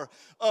power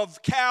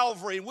of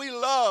Calvary. We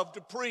love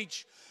to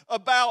preach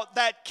about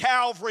that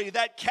Calvary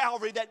that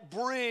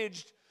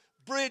bridged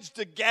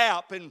the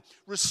gap and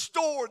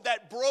restored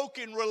that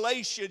broken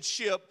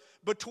relationship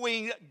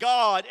between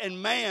God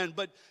and man.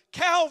 But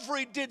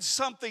Calvary did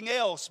something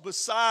else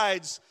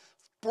besides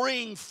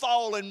bring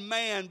fallen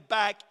man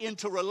back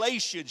into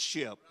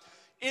relationship.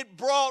 It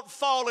brought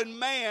fallen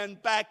man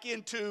back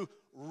into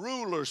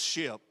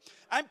rulership.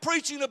 I'm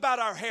preaching about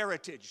our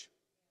heritage.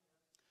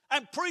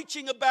 I'm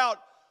preaching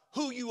about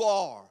who you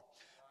are.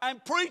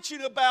 I'm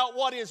preaching about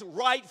what is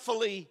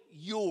rightfully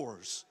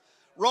yours.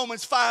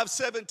 Romans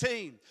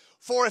 5:17.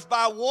 For if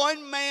by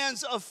one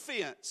man's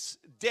offense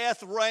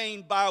death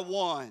reigned by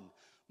one,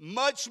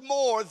 much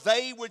more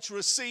they which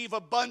receive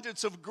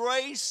abundance of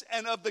grace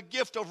and of the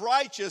gift of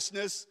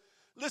righteousness.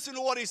 Listen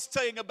to what he's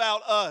saying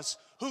about us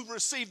who've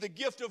received the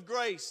gift of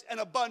grace and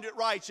abundant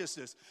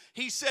righteousness.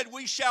 He said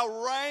we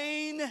shall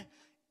reign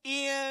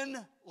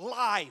in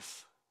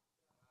life.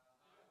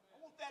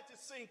 I want that to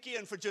sink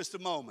in for just a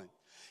moment.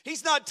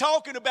 He's not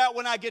talking about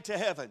when I get to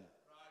heaven.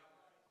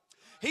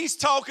 He's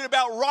talking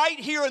about right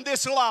here in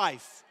this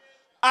life.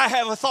 I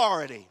have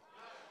authority.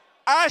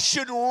 I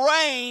should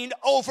reign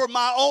over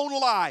my own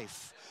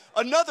life.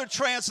 Another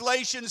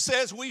translation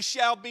says we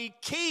shall be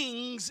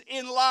kings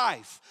in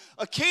life.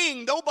 A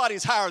king,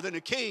 nobody's higher than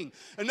a king.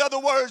 In other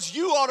words,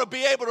 you ought to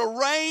be able to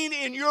reign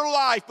in your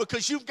life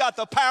because you've got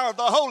the power of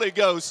the Holy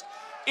Ghost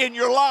in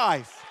your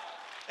life.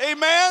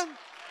 Amen?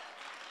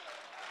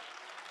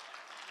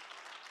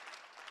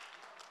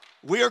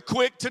 We are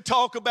quick to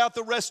talk about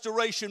the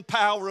restoration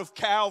power of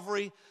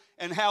Calvary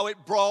and how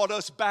it brought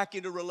us back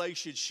into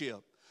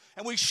relationship.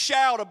 And we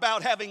shout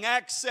about having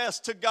access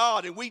to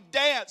God, and we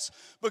dance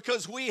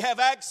because we have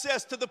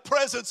access to the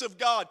presence of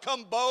God.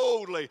 Come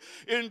boldly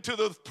into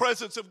the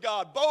presence of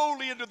God,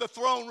 boldly into the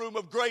throne room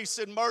of grace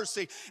and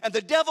mercy. And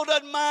the devil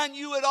doesn't mind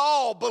you at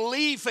all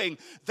believing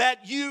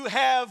that you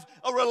have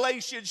a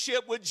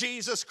relationship with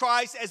Jesus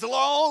Christ, as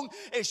long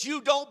as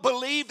you don't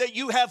believe that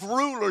you have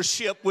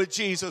rulership with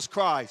Jesus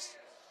Christ.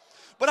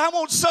 But I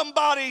want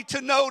somebody to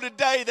know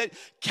today that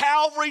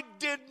Calvary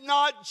did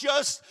not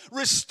just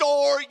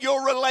restore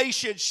your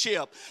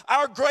relationship.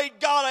 Our great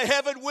God of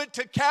heaven went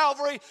to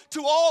Calvary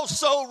to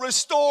also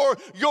restore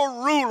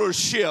your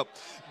rulership.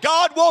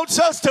 God wants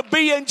us to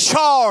be in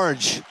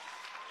charge.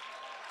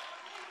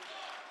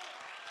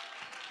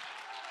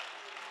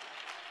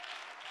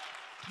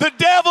 The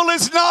devil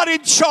is not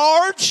in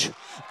charge.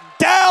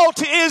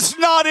 Doubt is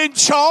not in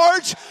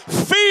charge.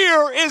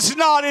 Fear is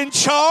not in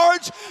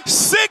charge.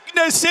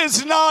 Sickness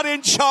is not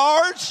in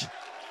charge.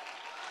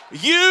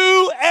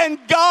 You and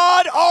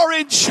God are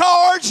in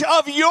charge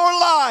of your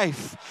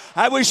life.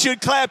 I wish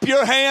you'd clap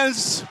your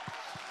hands.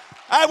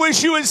 I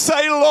wish you would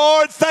say,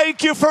 Lord,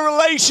 thank you for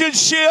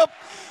relationship.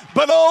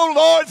 But, oh,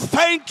 Lord,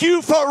 thank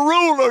you for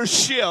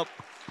rulership.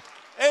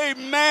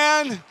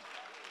 Amen.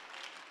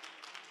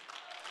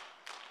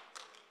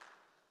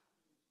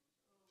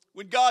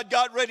 When God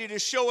got ready to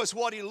show us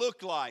what he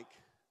looked like,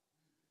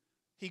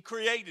 he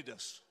created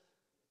us.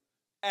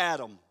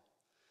 Adam.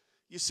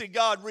 You see,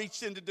 God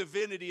reached into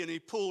divinity and he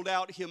pulled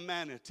out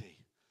humanity.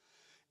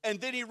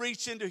 And then he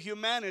reached into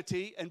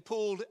humanity and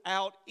pulled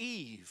out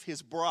Eve,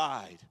 his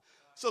bride.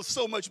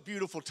 So much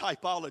beautiful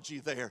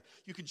typology there.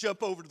 You can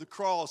jump over to the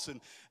cross, and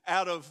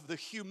out of the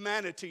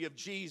humanity of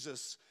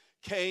Jesus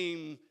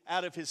came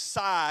out of his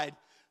side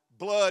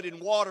blood and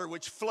water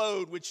which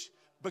flowed, which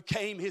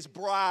became his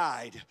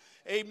bride.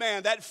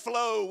 Amen. That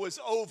flow was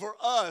over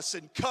us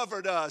and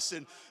covered us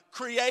and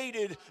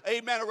created,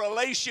 amen, a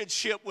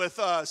relationship with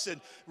us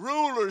and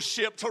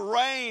rulership to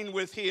reign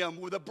with him.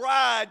 The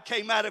bride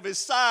came out of his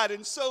side,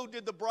 and so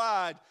did the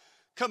bride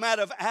come out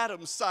of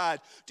Adam's side.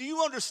 Do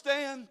you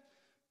understand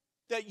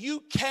that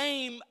you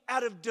came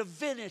out of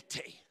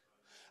divinity?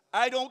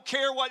 I don't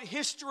care what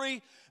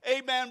history,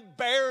 amen,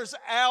 bears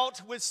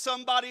out with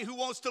somebody who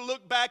wants to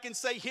look back and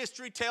say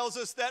history tells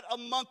us that a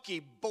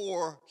monkey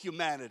bore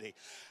humanity.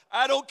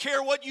 I don't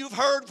care what you've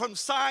heard from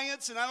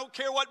science, and I don't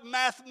care what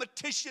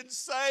mathematicians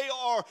say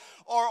or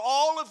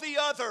all of the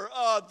other,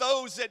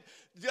 those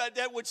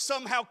that would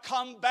somehow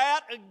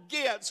combat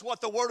against what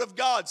the Word of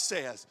God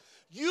says.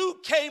 You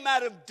came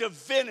out of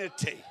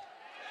divinity.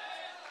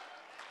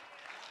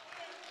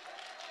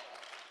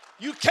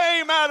 You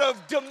came out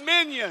of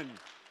dominion.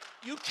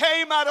 You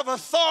came out of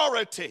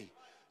authority.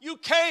 You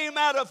came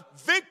out of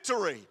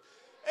victory.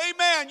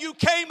 Amen. You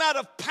came out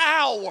of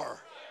power.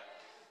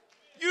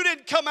 You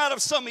didn't come out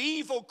of some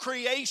evil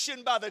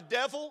creation by the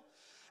devil.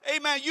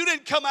 Amen. You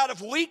didn't come out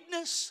of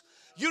weakness.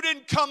 You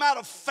didn't come out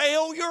of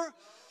failure.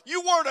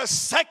 You weren't a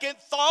second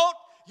thought.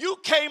 You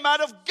came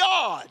out of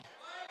God.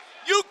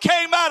 You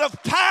came out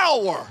of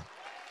power.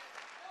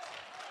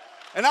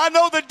 And I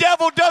know the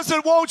devil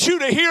doesn't want you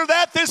to hear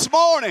that this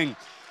morning.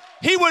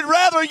 He would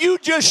rather you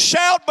just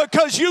shout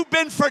because you've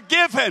been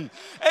forgiven.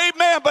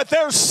 Amen. But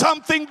there's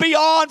something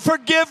beyond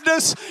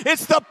forgiveness.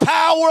 It's the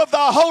power of the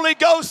Holy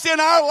Ghost in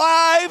our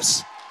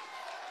lives.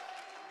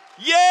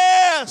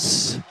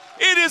 Yes,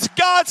 it is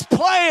God's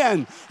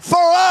plan for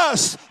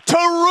us to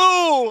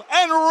rule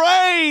and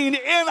reign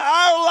in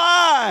our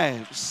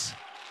lives.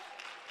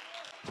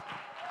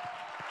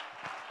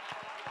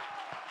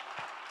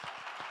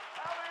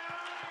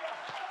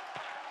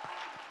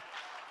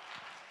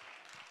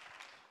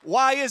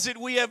 Why is it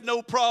we have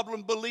no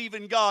problem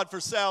believing God for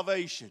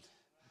salvation?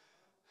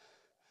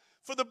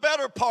 For the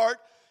better part,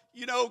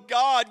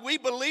 God, we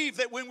believe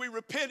that when we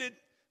repented,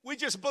 we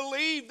just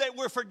believe that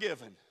we're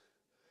forgiven.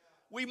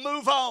 We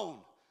move on.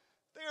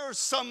 There are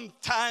some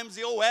times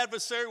the old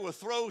adversary will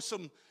throw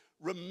some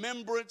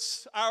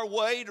remembrance our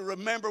way to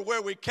remember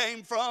where we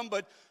came from,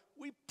 but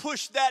we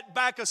push that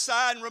back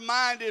aside and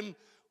remind him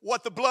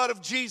what the blood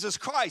of Jesus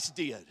Christ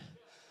did.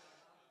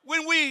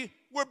 When we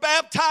were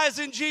baptized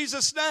in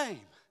Jesus' name,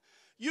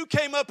 you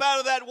came up out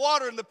of that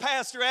water and the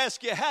pastor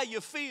asked you how you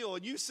feel,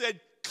 and you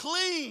said,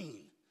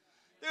 clean.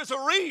 There's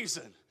a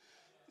reason.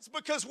 It's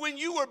because when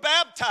you were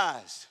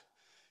baptized,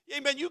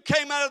 amen, you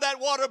came out of that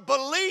water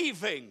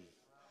believing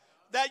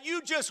that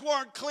you just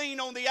weren't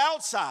clean on the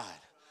outside.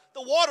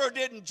 The water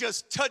didn't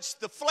just touch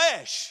the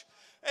flesh,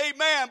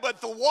 amen, but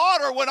the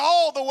water went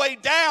all the way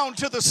down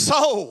to the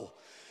soul.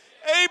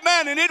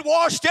 Amen. And it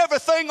washed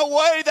everything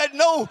away that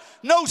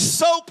no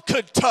soap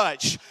could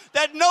touch,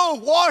 that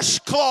no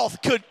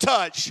washcloth could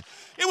touch.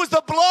 It was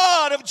the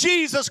blood of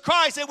Jesus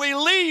Christ. And we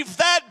leave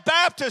that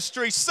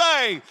baptistry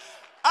saying,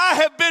 I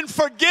have been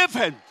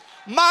forgiven.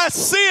 My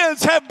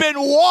sins have been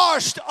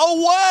washed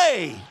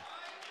away.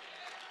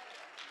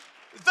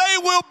 They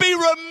will be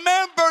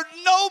remembered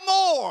no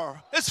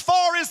more as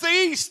far as the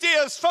east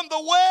is from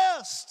the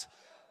west.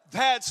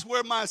 That's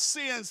where my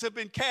sins have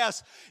been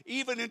cast,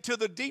 even into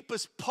the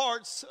deepest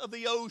parts of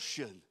the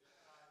ocean.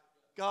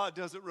 God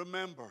doesn't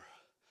remember.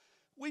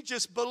 We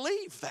just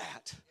believe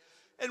that.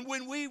 And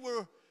when we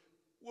were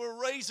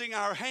raising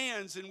our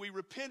hands and we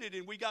repented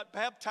and we got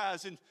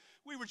baptized and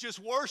we were just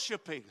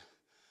worshiping,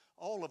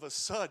 all of a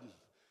sudden,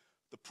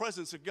 the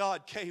presence of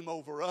God came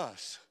over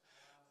us.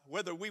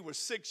 Whether we were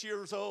 6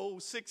 years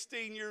old,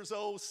 16 years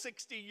old,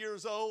 60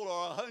 years old,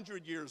 or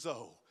 100 years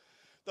old.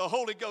 The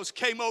Holy Ghost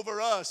came over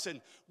us and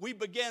we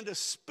began to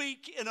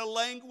speak in a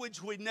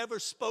language we never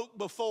spoke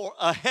before,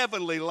 a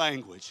heavenly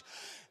language.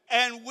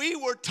 And we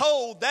were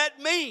told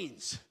that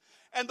means,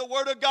 and the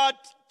Word of God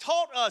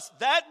taught us,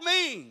 that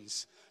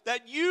means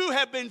that you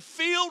have been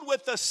filled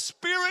with the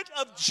Spirit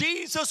of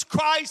Jesus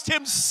Christ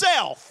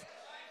Himself.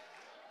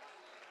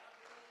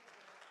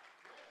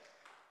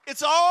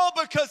 It's all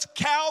because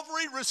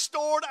Calvary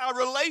restored our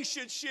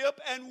relationship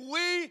and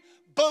we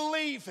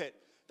believe it.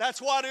 That's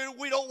why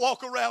we don't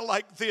walk around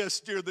like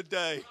this during the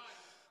day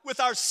with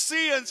our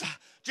sins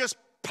just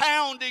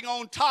pounding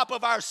on top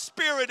of our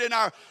spirit and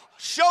our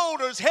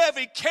shoulders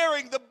heavy,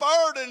 carrying the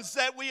burdens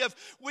that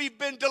we've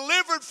been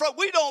delivered from.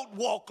 We don't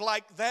walk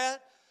like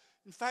that.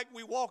 In fact,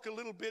 we walk a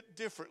little bit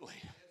differently.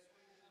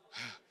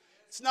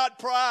 It's not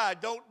pride.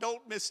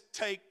 Don't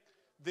mistake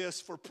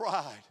this for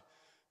pride.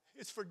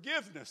 It's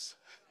forgiveness.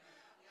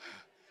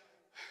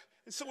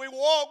 And so we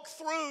walk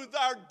through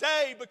our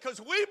day because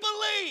we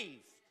believe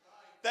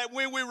that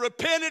when we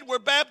repented, we're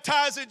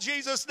baptized in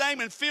Jesus' name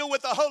and filled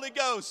with the Holy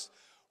Ghost,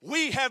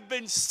 we have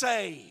been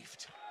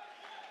saved.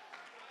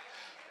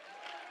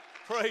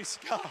 Praise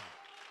God.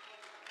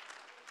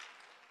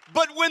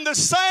 But when the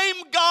same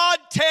God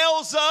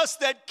tells us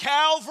that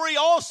Calvary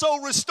also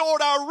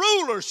restored our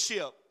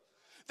rulership,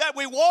 that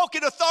we walk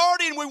in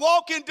authority and we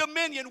walk in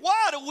dominion,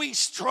 why do we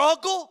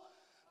struggle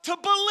to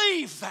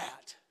believe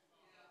that?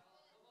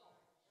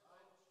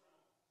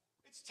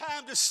 It's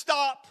time to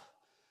stop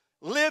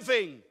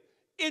living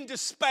in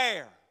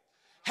despair.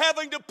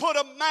 having to put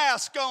a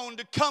mask on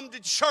to come to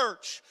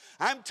church.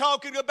 I'm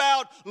talking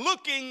about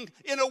looking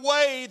in a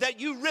way that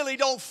you really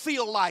don't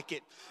feel like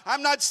it.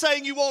 I'm not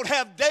saying you won't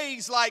have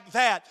days like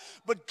that,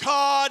 but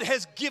God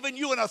has given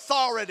you an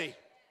authority.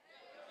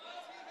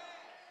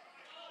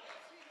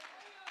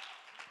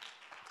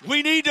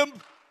 We need to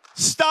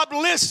stop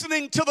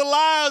listening to the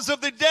lies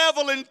of the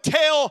devil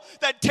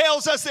that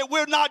tells us that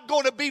we're not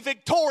going to be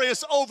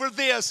victorious over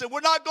this, and we're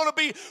not going to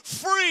be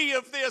free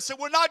of this, and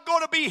we're not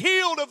going to be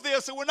healed of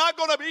this, and we're not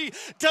going to be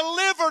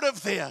delivered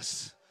of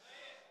this.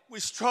 We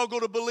struggle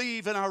to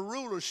believe in our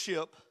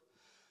rulership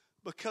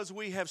because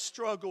we have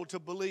struggled to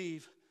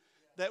believe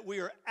that we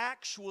are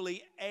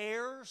actually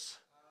heirs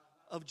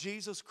of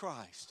Jesus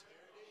Christ.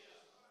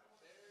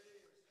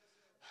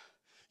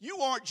 You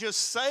aren't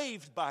just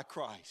saved by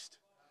Christ.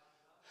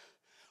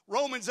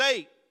 Romans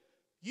 8,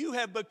 you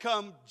have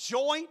become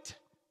joint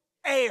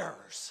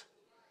heirs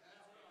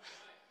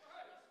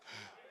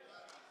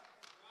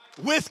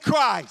with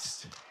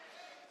Christ.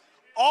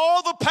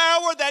 All the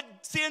power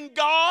that's in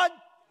God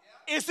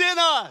is in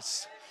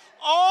us.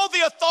 All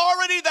the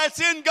authority that's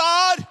in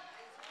God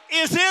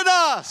is in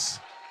us.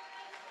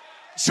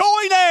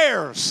 Joint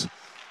heirs.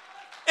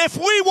 If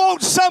we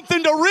want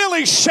something to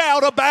really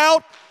shout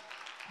about,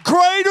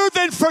 greater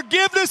than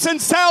forgiveness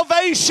and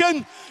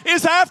salvation,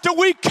 is after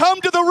we come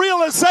to the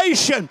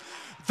realization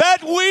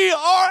that we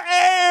are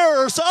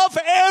heirs of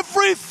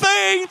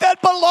everything that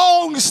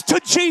belongs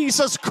to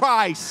Jesus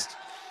Christ.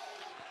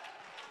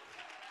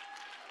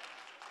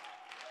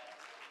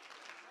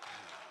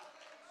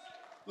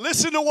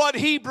 Listen to what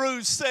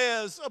Hebrews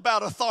says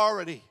about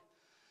authority.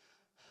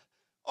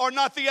 Are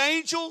not the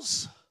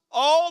angels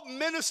all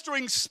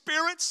ministering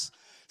spirits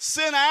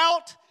sent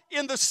out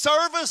in the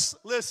service,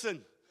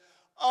 listen,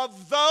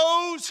 of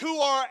those who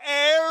are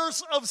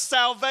heirs of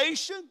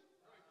salvation?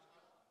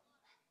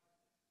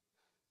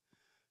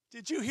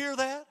 Did you hear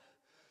that?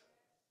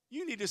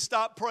 You need to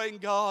stop praying,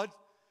 God,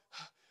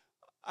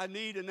 I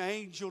need an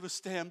angel to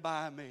stand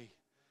by me.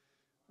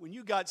 When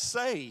you got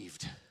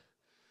saved,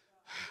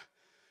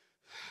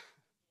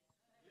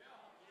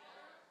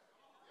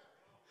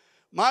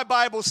 my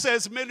Bible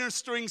says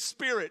ministering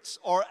spirits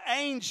or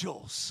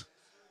angels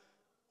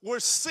were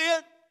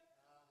sent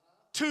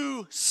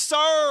to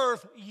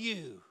serve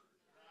you,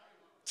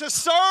 to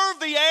serve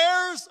the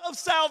heirs of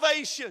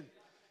salvation.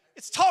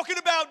 It's talking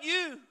about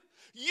you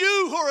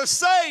who are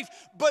saved,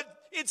 but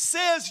it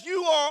says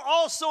you are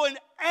also an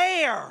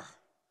heir.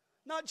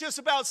 Not just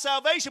about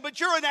salvation, but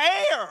you're an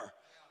heir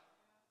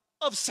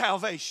of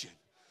salvation.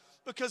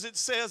 Because it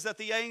says that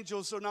the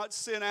angels are not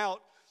sent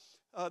out,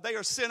 they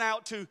are sent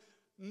out to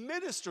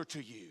minister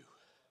to you.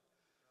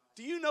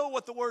 Do you know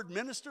what the word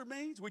minister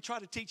means? We try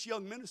to teach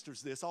young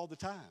ministers this all the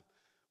time.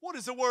 What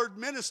does the word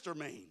minister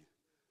mean?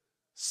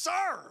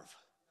 Serve.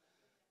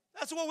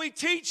 That's what we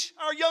teach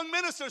our young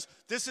ministers.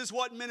 This is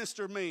what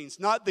minister means,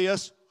 not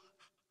this.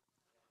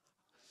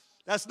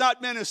 That's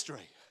not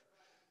ministry.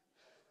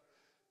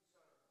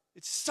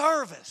 It's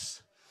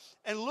service.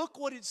 And look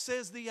what it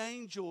says the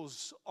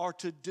angels are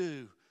to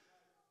do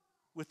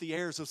with the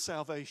heirs of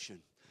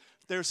salvation.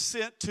 They're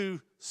sent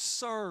to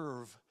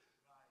serve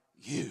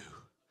you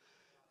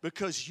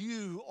because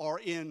you are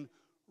in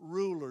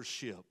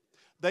rulership.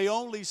 They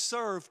only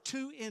serve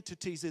two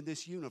entities in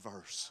this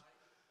universe: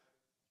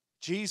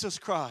 Jesus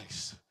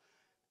Christ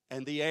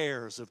and the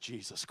heirs of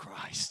Jesus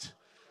Christ.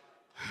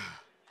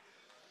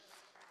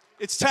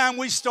 It's time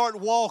we start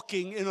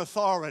walking in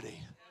authority.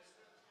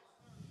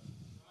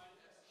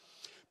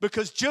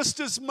 Because just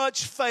as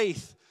much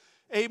faith,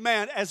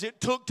 amen, as it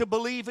took to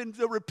believe in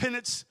the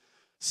repentance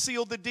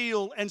sealed the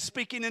deal, and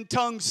speaking in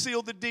tongues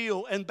sealed the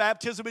deal, and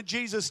baptism in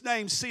Jesus'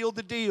 name sealed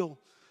the deal.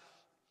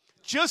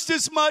 Just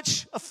as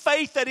much a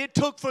faith that it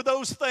took for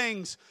those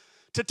things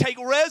to take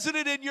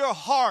resident in your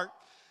heart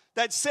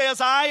that says,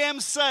 I am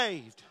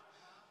saved,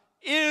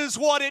 is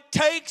what it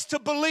takes to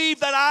believe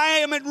that I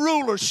am in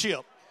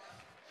rulership.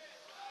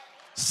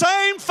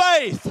 Same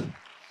faith.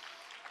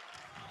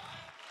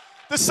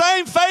 The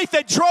same faith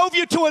that drove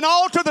you to an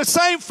altar, the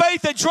same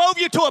faith that drove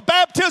you to a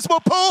baptismal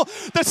pool,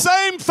 the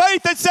same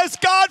faith that says,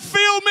 God,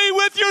 fill me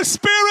with your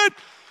spirit.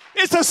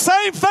 It's the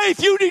same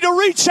faith you need to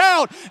reach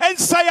out and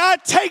say, I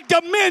take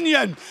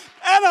dominion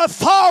and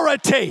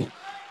authority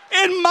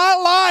in my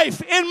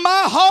life, in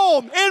my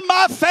home, in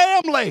my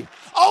family,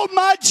 on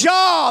my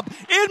job,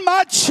 in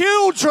my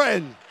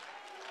children.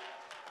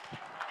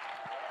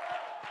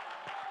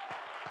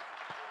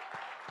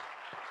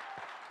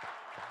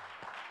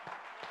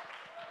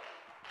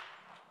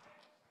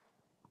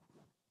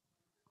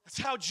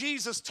 That's how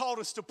Jesus taught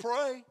us to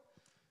pray.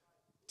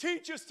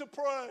 Teach us to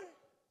pray.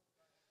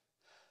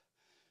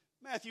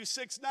 Matthew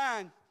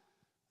 6:9,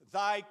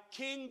 thy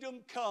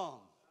kingdom come,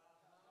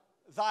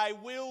 thy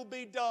will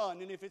be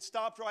done. And if it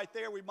stopped right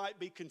there, we might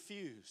be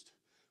confused.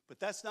 But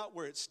that's not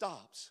where it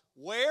stops.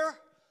 Where?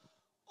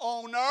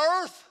 On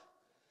earth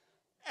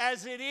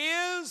as it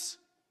is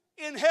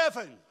in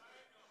heaven.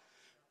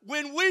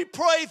 When we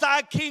pray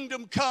thy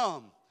kingdom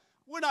come,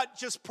 we're not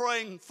just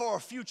praying for a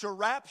future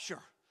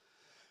rapture.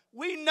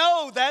 We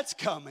know that's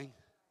coming.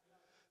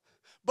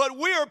 But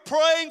we are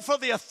praying for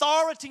the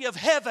authority of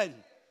heaven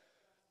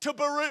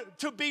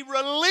to be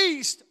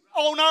released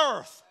on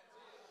earth.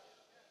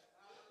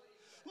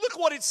 Look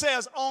what it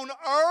says, on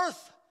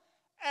earth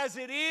as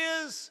it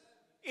is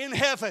in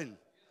heaven.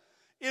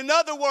 In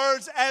other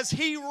words, as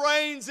He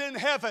reigns in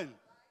heaven.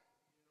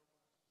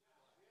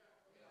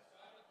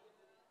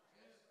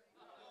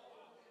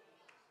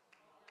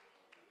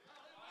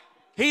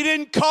 He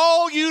didn't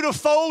call you to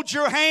fold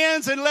your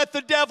hands and let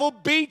the devil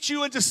beat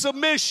you into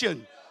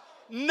submission.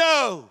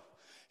 No.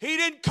 He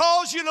didn't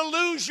cause you to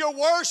lose your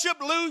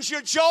worship, lose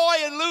your joy,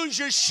 and lose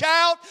your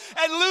shout,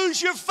 and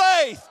lose your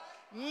faith.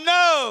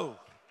 No.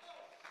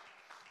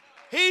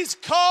 He's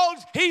called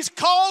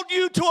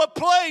you to a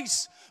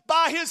place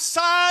by His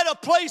side, a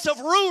place of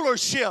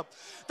rulership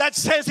that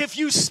says, if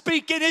you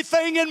speak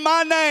anything in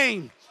my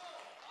name,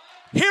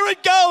 here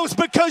it goes,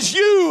 because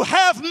you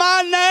have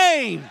my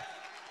name.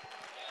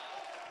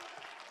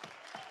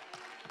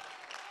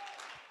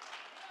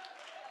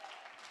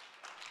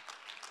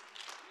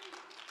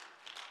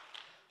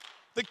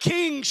 The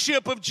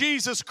kingship of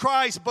Jesus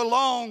Christ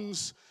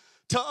belongs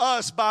to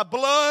us by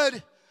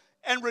blood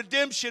and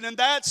redemption, and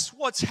that's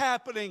what's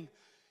happening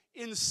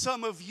in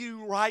some of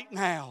you right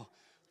now.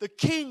 The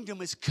kingdom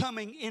is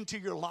coming into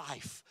your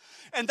life,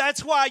 and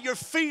that's why you're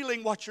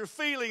feeling what you're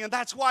feeling, and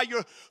that's why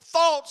your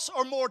thoughts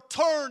are more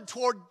turned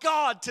toward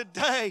God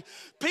today.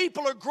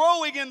 People are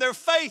growing in their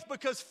faith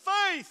because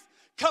faith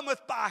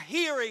cometh by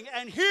hearing,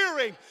 and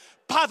hearing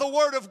by the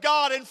word of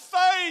God, and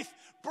faith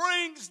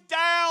brings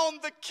down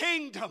the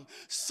kingdom.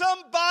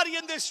 Somebody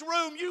in this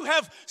room, you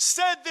have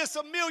said this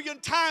a million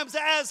times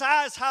as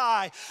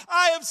high.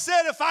 I have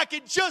said, if I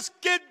could just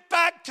get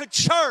back to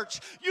church.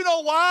 You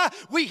know why?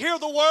 We hear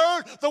the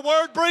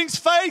word brings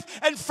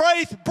faith, and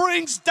faith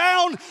brings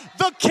down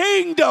the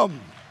kingdom.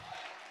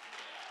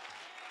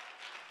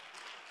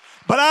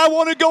 But I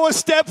want to go a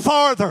step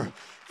farther.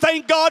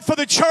 Thank God for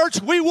the church.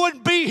 We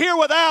wouldn't be here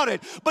without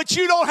it. But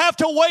you don't have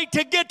to wait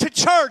to get to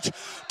church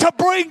to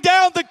bring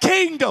down the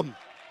kingdom.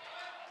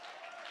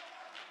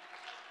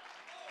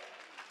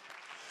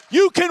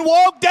 You can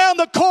walk down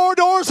the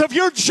corridors of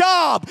your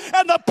job,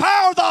 and the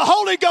power of the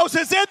Holy Ghost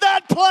is in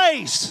that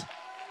place.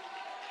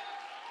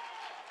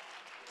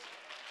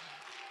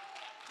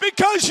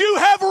 Because you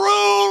have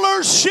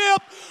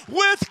rulership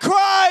with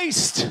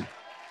Christ.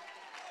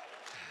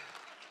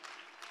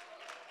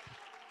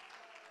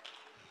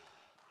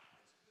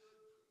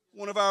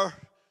 One of our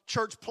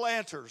church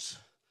planters,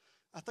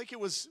 I think it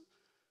was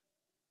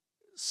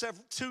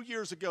 2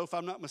 years ago, if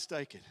I'm not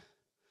mistaken.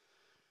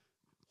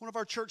 One of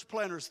our church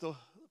planters, the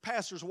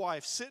pastor's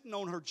wife, sitting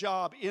on her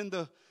job in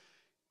her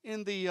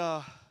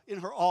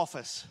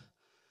office,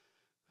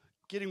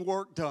 getting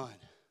work done.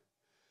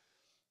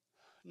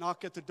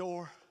 Knock at the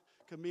door,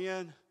 come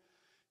in.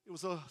 It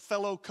was a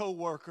fellow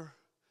co-worker.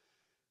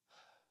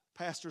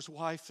 Pastor's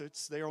wife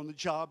that's there on the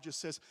job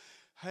just says,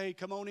 "Hey,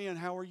 come on in.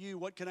 How are you?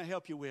 What can I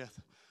help you with?"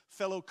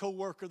 Fellow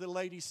co-worker, the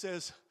lady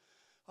says,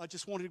 "I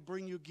just wanted to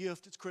bring you a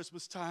gift. It's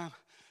Christmas time.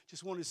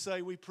 Just wanted to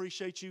say we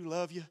appreciate you,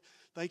 love you.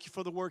 Thank you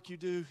for the work you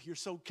do. You're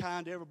so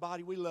kind to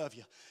everybody. We love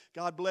you.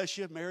 God bless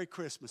you. Merry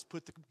Christmas."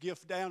 Put the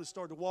gift down and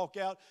started to walk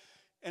out.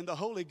 And the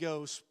Holy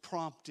Ghost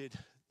prompted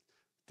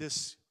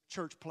this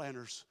church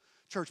planner,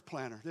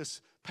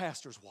 this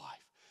pastor's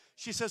wife.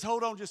 She says,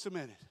 "Hold on just a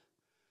minute.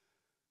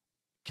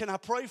 Can I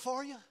pray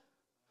for you?"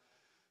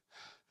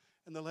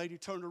 And the lady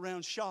turned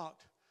around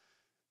shocked.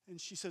 And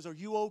she says, "Are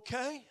you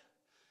okay?"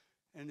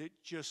 And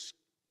it just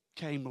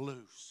came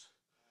loose.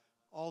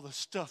 All the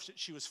stuff that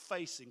she was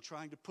facing,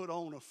 trying to put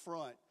on a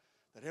front,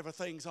 that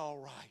everything's all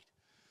right.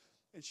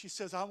 And she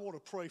says, "I want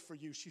to pray for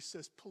you." She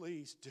says,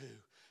 "Please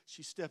do."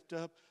 She stepped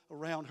up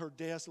around her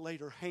desk, laid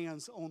her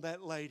hands on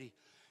that lady.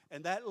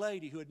 And that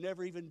lady, who had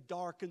never even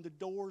darkened the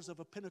doors of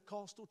a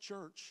Pentecostal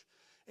church,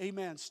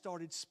 amen,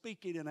 started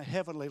speaking in a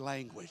heavenly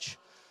language.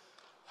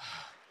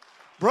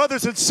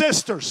 Brothers and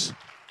sisters,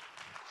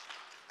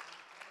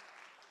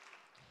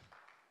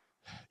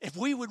 if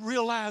we would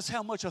realize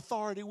how much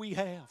authority we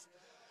have,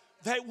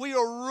 that we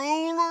are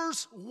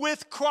rulers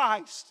with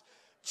Christ,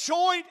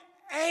 joint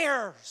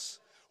heirs.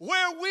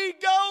 Where we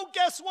go,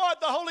 guess what?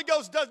 The Holy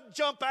Ghost doesn't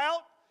jump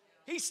out.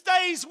 He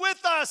stays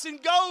with us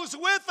and goes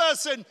with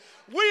us, and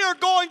we are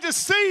going to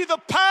see the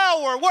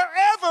power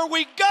wherever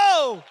we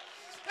go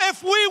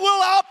if we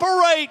will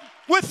operate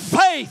with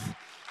faith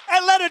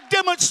and let a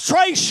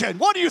demonstration.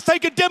 What do you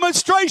think a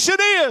demonstration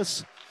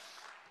is?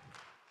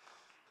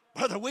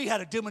 Brother, we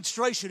had a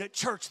demonstration at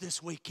church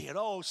this weekend.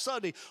 Oh,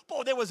 Sunday.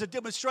 Boy, there was a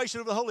demonstration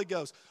of the Holy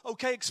Ghost.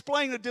 Okay,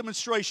 explain the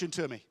demonstration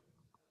to me.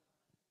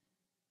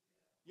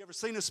 You ever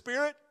seen a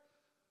spirit?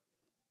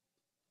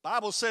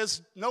 Bible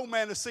says no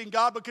man has seen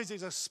God because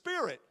He's a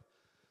spirit.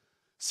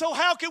 So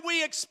how can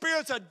we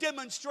experience a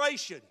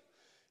demonstration?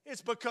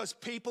 It's because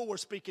people were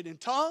speaking in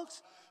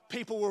tongues.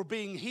 People were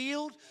being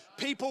healed.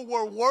 People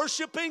were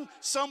worshiping.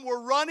 Some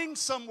were running.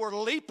 Some were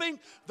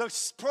leaping. The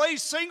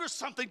praise singers,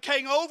 something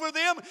came over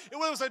them. It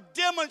was a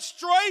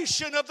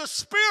demonstration of the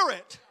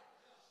Spirit.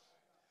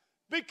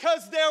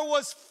 Because there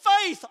was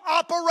faith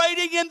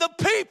operating in the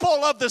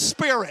people of the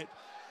Spirit.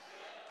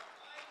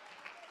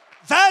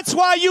 That's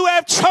why you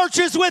have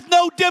churches with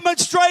no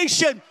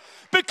demonstration.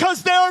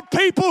 Because there are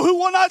people who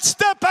will not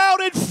step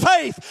out in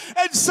faith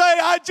and say,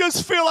 I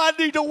just feel I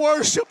need to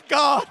worship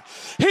God.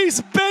 He's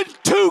been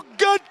too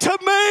good to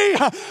me.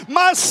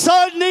 My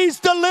son needs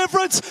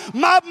deliverance.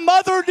 My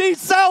mother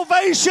needs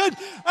salvation.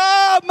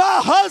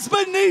 My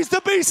husband needs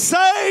to be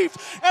saved.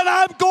 And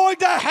I'm going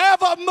to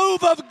have a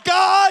move of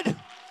God.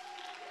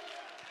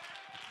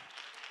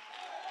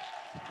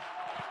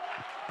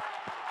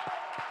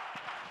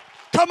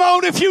 Come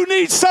on, if you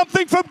need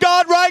something from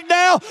God right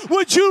now,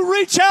 would you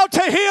reach out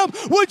to Him?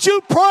 Would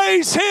you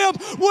praise Him?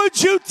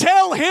 Would you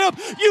tell Him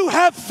you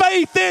have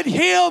faith in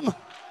Him?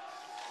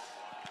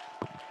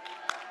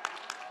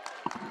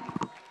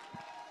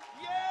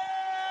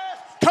 Yes.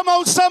 Come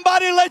on,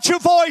 somebody, let your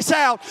voice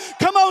out.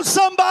 Come on,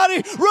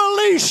 somebody,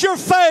 release your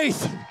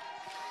faith.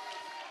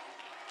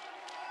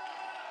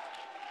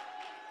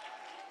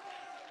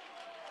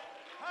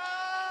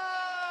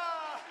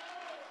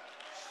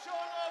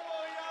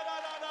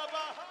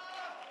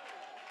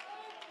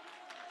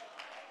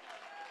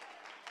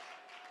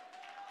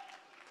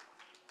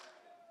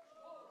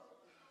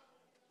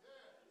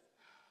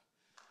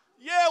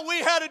 Yeah, we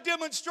had a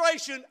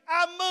demonstration.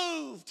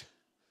 I moved.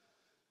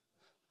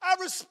 I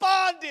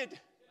responded.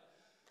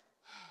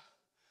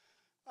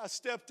 I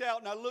stepped out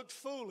and I looked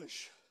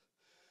foolish.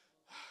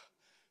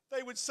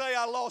 They would say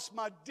I lost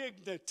my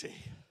dignity.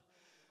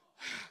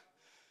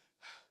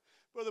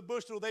 Brother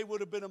Bushnell, they would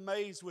have been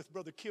amazed with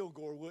Brother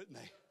Kilgore, wouldn't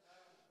they?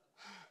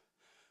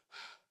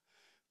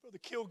 Brother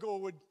Kilgore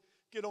would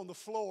get on the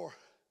floor.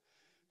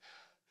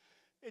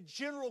 At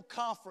General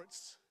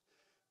Conference,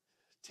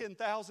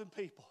 10,000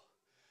 people.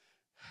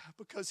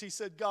 Because he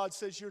said, God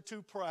says you're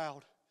too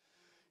proud.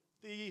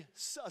 The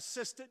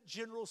Assistant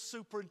General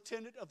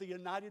Superintendent of the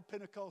United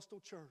Pentecostal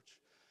Church.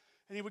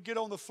 And he would get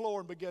on the floor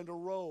and begin to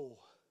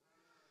roll.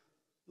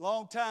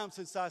 Long time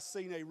since I've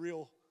seen a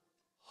real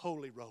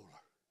holy roller.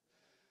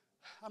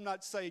 I'm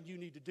not saying you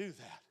need to do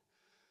that.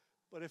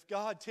 But if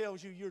God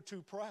tells you you're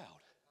too proud.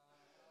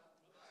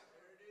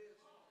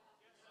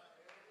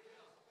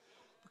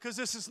 Because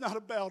this is not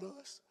about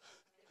us.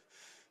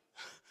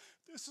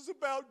 This is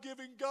about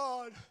giving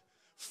God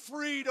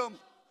freedom.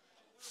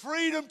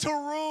 Freedom to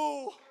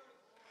rule.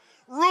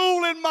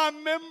 Rule in my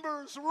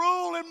members.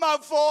 Rule in my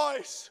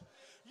voice.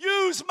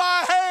 Use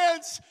my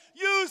hands.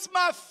 Use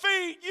my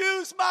feet.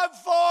 Use my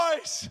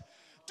voice.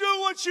 Do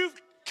what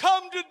you've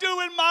come to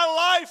do in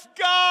my life,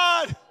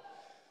 God.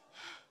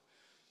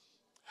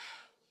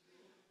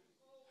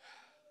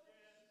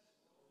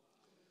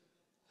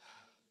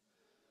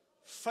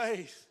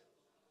 Faith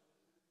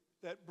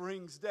that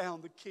brings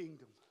down the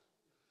kingdom.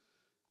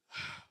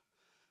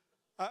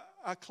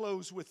 I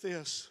close with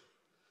this.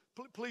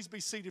 Please be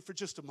seated for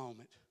just a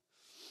moment.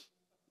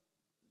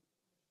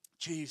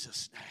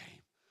 Jesus'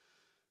 name.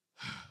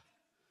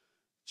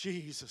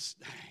 Jesus'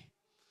 name.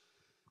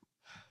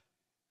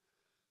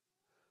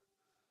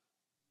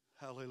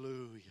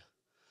 Hallelujah.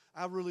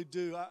 I really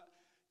do.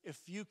 If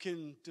you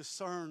can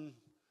discern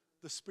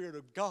the Spirit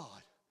of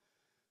God,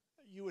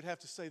 you would have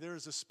to say there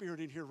is a spirit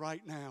in here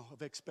right now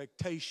of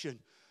expectation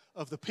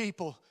of the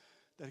people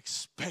that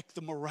expect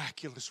the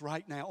miraculous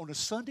right now on a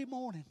Sunday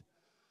morning.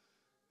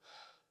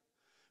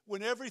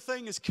 When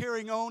everything is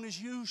carrying on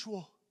as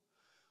usual,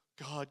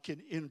 God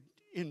can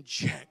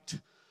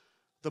inject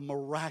the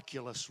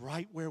miraculous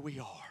right where we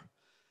are.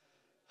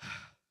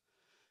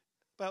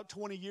 About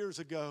 20 years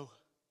ago,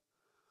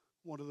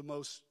 one of the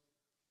most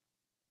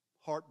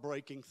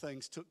heartbreaking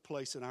things took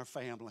place in our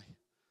family.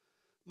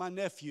 My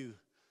nephew,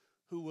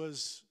 who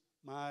was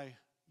my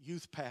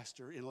youth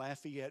pastor in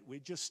Lafayette, we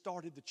just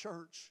started the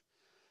church.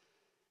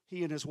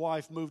 He and his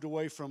wife moved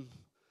away from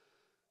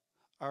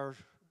our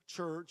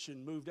church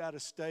and moved out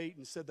of state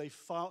and said they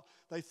thought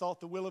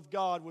the will of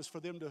God was for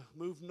them to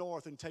move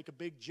north and take a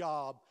big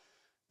job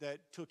that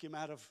took him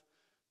out of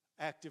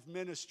active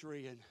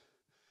ministry. And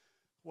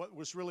what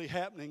was really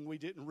happening we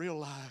didn't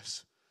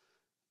realize,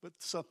 but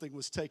something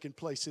was taking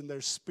place in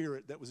their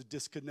spirit that was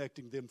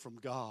disconnecting them from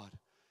God.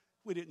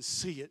 We didn't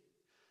see it.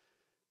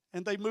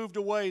 And they moved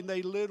away and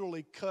they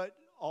literally cut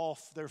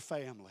off their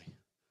family.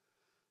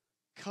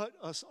 Cut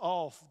us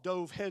off,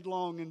 dove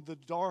headlong into the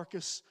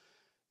darkest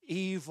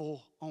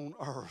evil on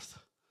earth.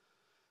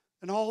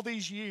 And all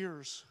these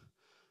years,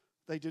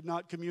 they did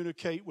not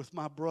communicate with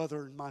my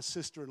brother and my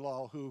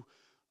sister-in-law who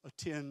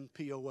attend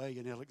POA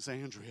in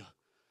Alexandria.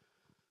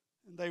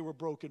 And they were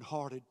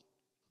brokenhearted.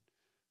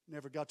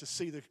 Never got to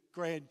see the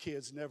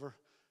grandkids, never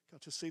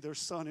got to see their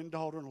son and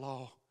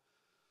daughter-in-law.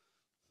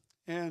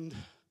 And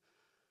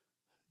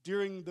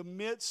during the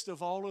midst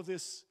of all of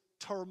this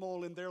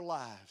turmoil in their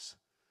lives,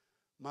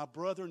 my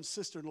brother and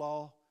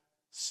sister-in-law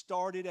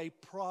started a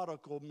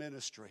prodigal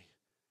ministry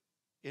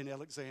in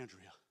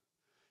Alexandria.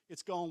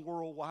 It's gone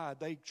worldwide.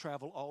 They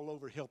travel all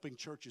over helping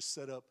churches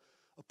set up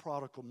a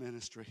prodigal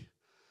ministry.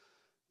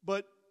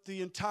 But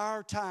the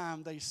entire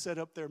time they set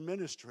up their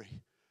ministry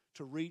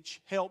to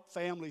help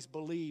families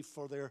believe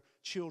for their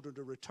children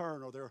to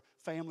return or their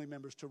family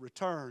members to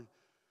return,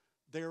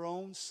 their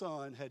own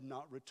son had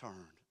not returned.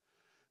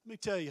 Let me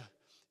tell you,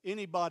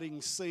 Anybody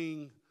can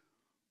sing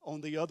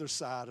on the other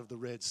side of the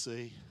Red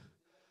Sea.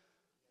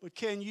 But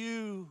can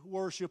you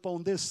worship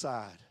on this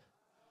side?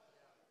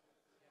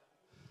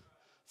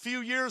 A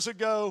few years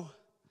ago,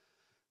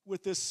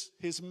 with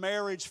his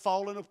marriage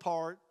falling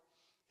apart,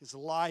 his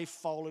life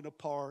falling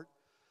apart,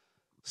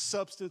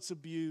 substance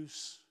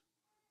abuse,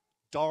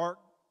 dark,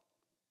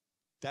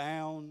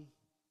 down,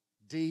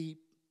 deep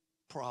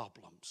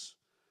problems.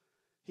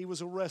 He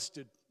was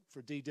arrested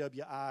for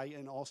DWI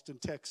in Austin,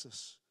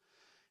 Texas.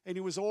 And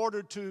he was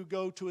ordered to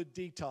go to a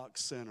detox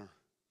center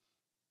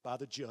by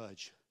the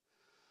judge.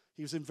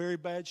 He was in very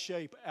bad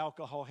shape.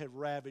 Alcohol had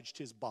ravaged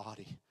his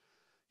body.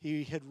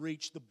 He had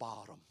reached the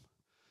bottom.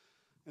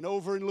 And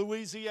over in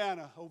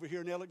Louisiana, over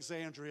here in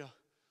Alexandria,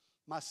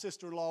 my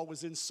sister-in-law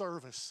was in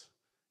service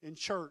in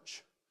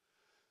church.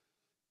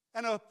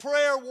 And a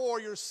prayer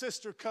warrior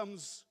sister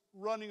comes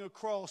running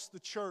across the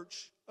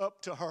church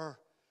up to her.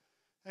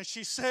 And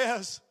she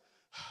says,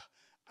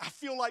 I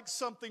feel like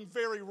something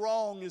very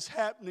wrong is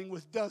happening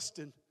with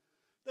Dustin.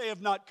 They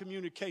have not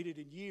communicated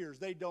in years.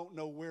 They don't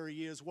know where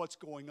he is, what's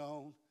going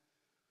on.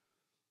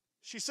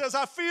 She says,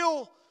 I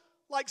feel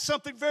like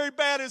something very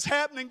bad is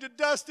happening to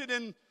Dustin.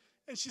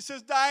 And she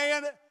says,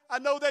 Diane, I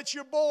know that's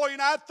your boy,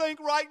 and I think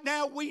right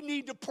now we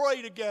need to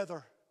pray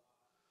together.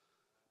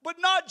 But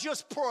not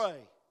just pray.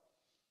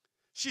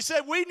 She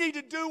said, we need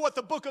to do what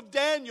the book of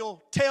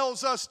Daniel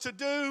tells us to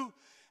do,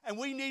 and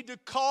we need to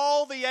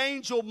call the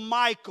angel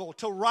Michael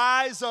to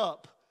rise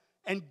up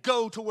and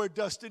go to where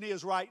Dustin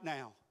is right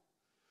now.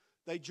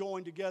 They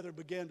joined together and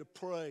began to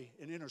pray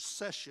an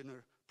intercession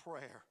or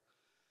prayer.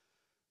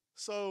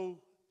 So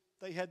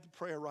they had the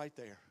prayer right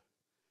there.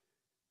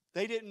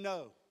 They didn't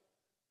know.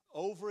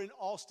 Over in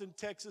Austin,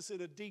 Texas,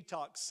 in a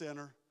detox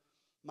center,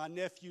 my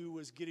nephew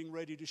was getting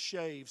ready to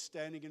shave,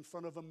 standing in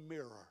front of a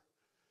mirror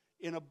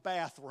in a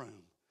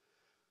bathroom.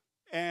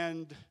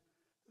 And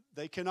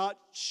they cannot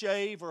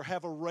shave or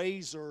have a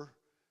razor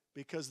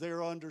because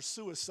they're under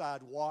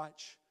suicide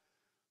watch.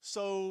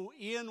 So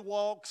in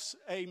walks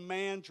a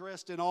man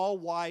dressed in all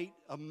white,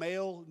 a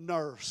male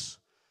nurse.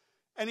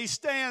 And he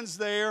stands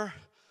there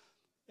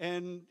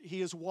and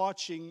he is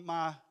watching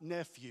my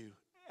nephew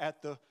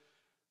at the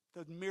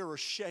mirror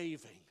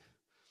shaving.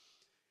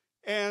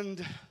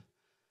 And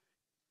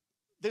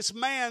this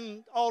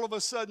man all of a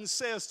sudden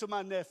says to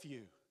my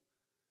nephew,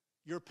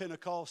 you're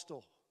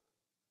Pentecostal.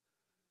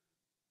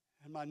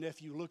 And my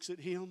nephew looks at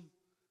him.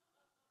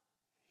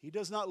 He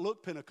does not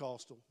look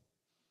Pentecostal.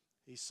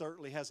 He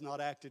certainly has not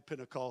acted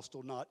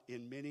Pentecostal, not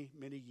in many,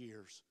 many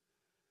years.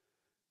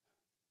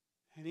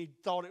 And he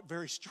thought it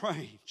very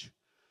strange.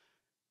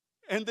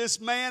 And this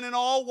man in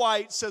all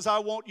white says, I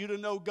want you to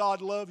know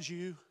God loves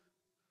you.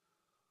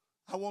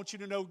 I want you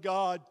to know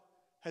God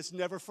has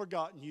never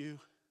forgotten you.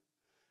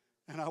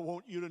 And I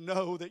want you to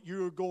know that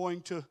you're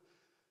going to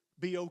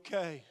be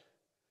okay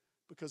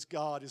because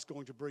God is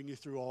going to bring you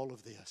through all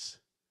of this.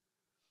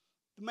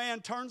 The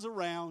man turns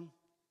around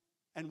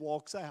and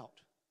walks out.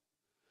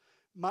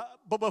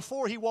 But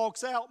before he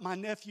walks out, my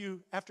nephew,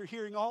 after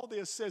hearing all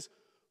this, says,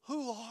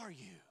 who are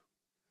you?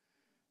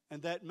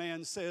 And that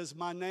man says,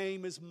 my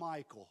name is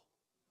Michael.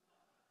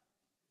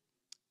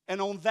 And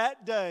on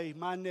that day,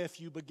 my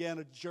nephew began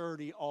a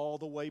journey all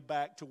the way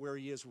back to where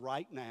he is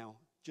right now.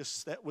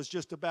 That was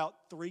just about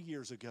 3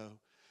 years ago.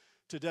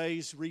 Today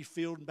he's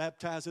refilled and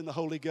baptized in the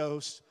Holy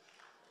Ghost.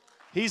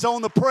 He's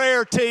on the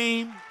prayer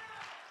team.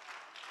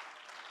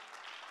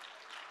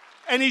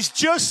 And he's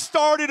just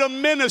started a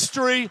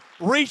ministry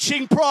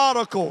reaching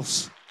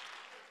prodigals.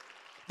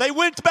 They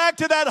went back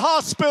to that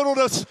hospital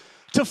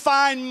to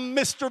find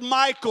Mr.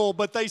 Michael,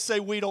 but they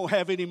say we don't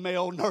have any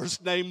male nurse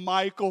named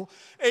Michael.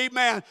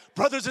 Amen.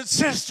 Brothers and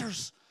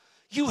sisters,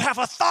 you have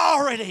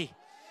authority.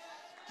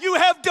 You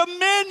have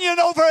dominion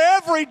over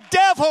every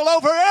devil,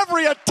 over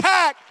every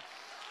attack,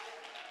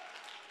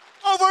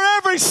 over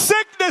every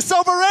sickness,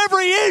 over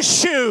every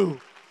issue.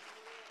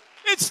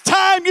 It's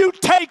time you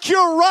take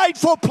your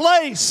rightful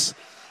place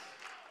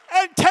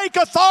and take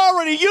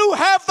authority. You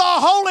have the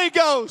Holy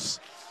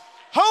Ghost.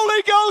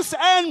 Holy Ghost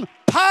and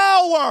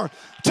power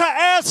to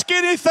ask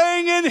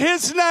anything in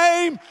His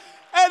name,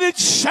 and it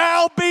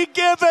shall be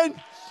given.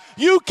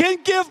 You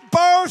can give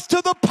birth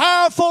to the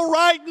powerful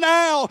right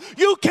now.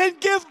 You can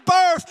give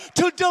birth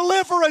to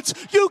deliverance.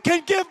 You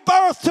can give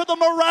birth to the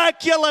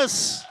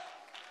miraculous.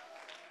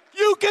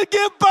 You can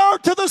give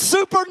birth to the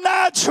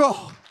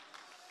supernatural.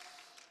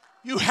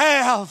 You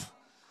have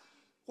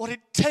what it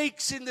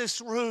takes in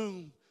this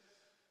room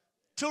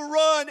to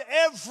run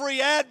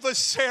every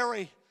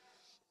adversary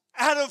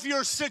out of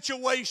your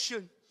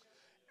situation,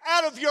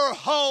 out of your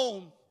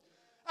home.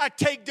 I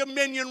take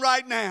dominion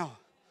right now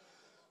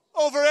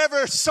over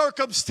every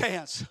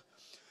circumstance,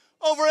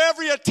 over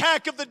every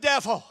attack of the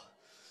devil,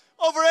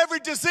 over every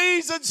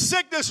disease and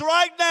sickness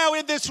right now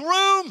in this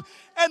room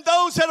and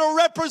those that are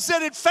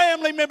represented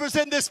family members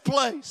in this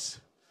place.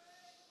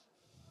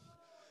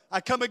 I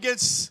come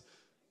against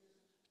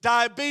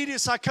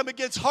diabetes. I come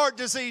against heart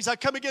disease. I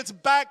come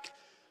against back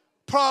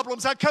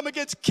problems. I come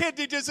against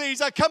kidney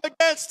disease. I come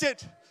against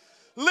it.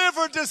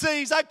 Liver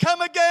disease. I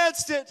come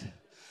against it.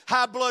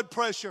 High blood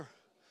pressure,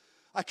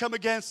 I come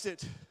against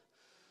it.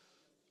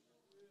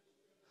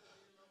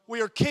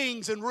 We are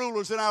kings and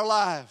rulers in our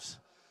lives.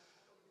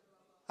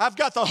 I've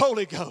got the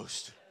Holy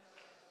Ghost.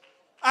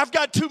 I've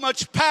got too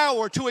much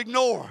power to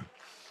ignore.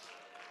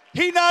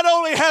 He not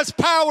only has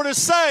power to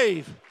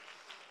save,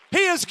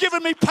 He has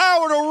given me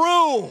power to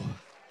rule.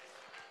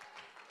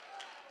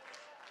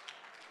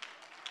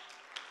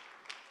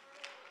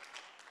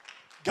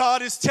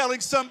 God is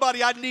telling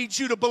somebody, I need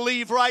you to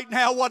believe right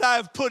now what I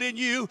have put in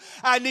you.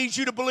 I need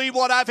you to believe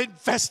what I've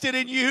invested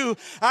in you.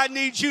 I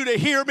need you to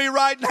hear me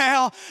right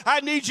now. I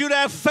need you to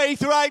have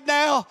faith right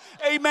now.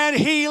 Amen.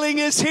 Healing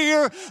is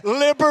here.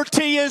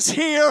 Liberty is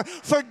here.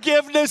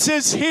 Forgiveness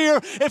is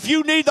here. If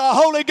you need the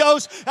Holy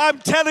Ghost, I'm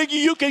telling you,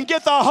 you can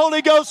get the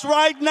Holy Ghost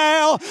right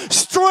now.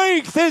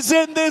 Strength is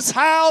in this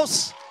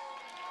house.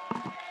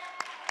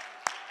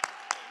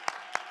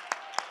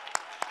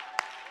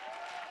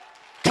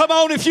 Come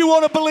on, if you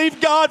want to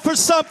believe God for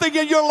something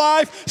in your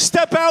life,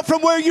 step out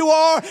from where you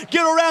are,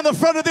 get around the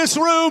front of this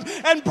room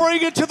and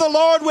bring it to the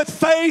Lord with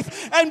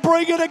faith and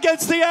bring it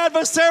against the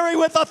adversary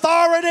with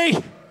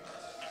authority.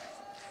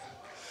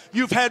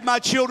 You've had my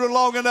children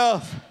long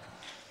enough.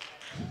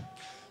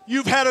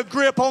 You've had a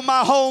grip on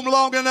my home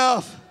long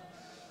enough.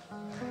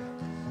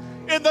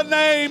 In the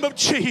name of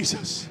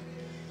Jesus.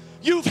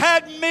 You've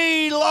had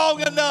me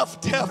long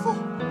enough, devil.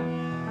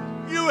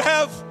 You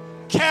have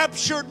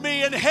captured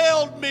me and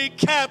held me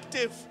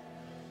captive.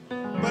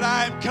 But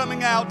I am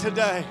coming out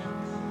today.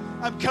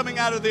 I'm coming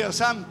out of this.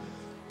 I'm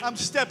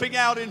stepping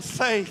out in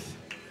faith.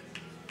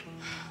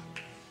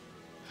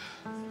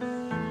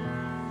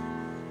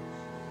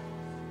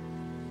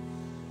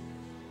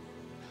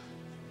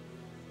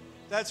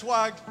 That's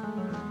why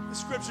the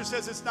scripture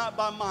says it's not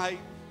by might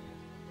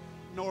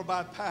nor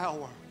by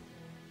power,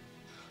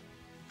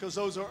 because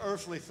those are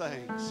earthly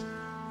things.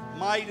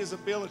 Might is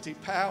ability,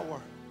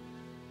 power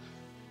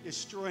is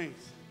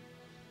strength.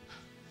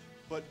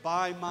 But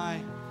by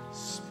my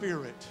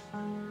Spirit,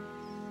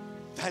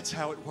 that's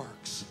how it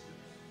works.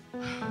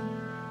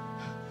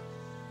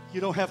 You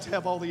don't have to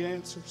have all the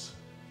answers.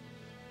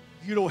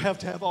 You don't have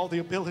to have all the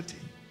ability.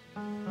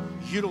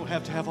 You don't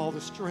have to have all the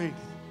strength.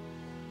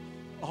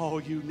 All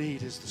you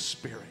need is the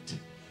Spirit.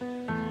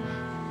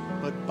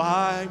 But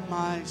by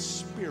my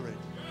Spirit,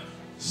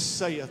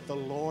 saith the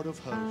Lord of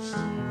hosts.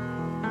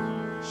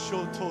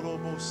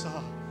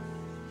 Shotorobosa.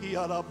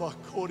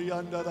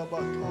 Hiarabakoria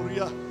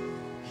ndarabakoria.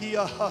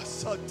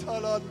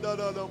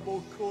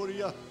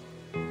 Hiahasatalandarabokoria.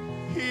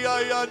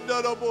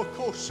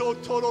 Hiayandaraboko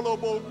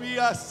sotorolobo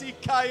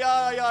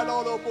miasikaya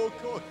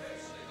yanoroboko.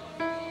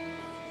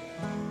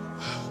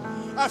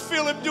 I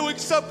feel Him doing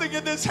something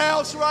in this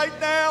house right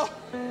now.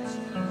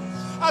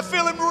 I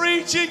feel Him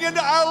reaching into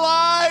our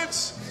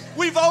lives.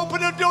 We've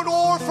opened a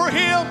door for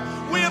Him.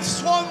 We have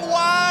swung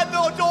wide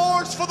the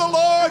doors for the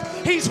Lord.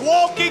 He's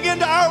walking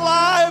into our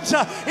lives.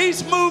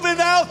 He's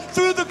moving out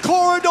through the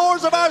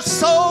corridors of our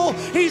soul.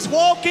 He's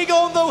walking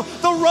on the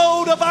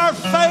road of our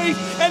faith.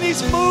 And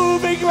He's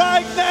moving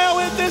right now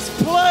in this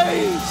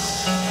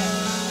place.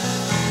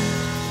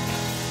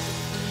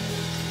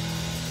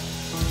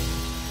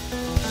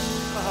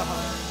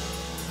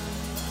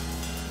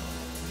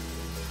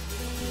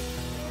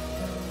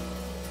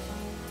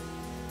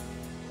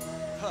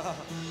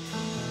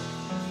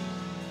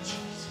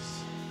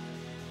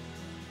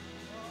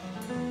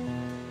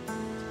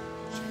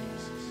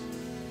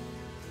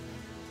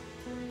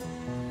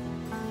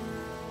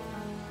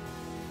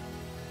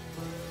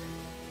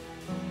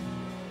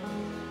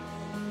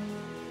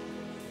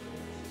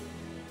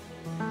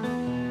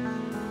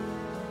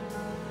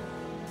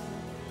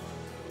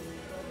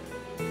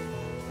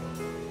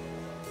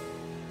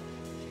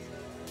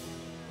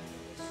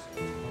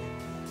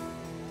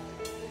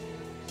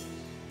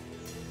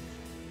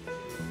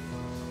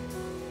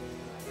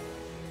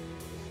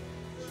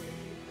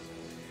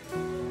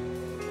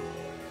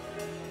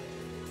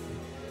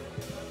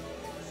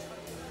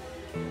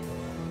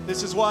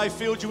 This is why He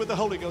filled you with the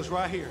Holy Ghost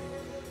right here.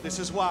 This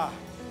is why.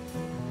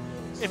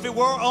 If it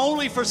were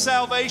only for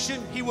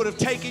salvation, He would have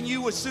taken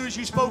you as soon as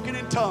you spoken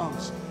in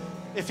tongues.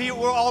 If it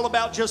were all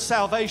about just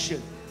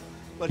salvation.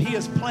 But He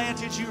has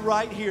planted you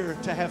right here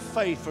to have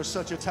faith for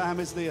such a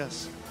time as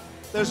this.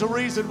 There's a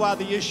reason why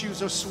the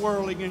issues are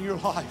swirling in your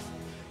life.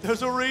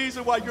 There's a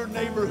reason why your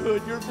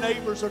neighborhood, your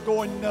neighbors are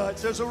going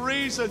nuts. There's a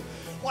reason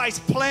why He's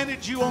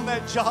planted you on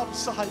that job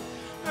site.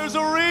 There's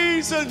a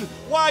reason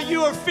why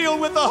you are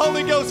filled with the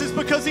Holy Ghost. Is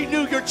because He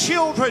knew your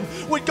children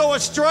would go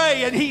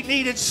astray and He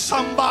needed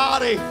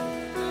somebody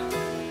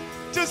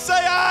to say,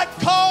 I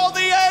call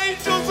the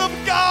angels of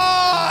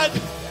God.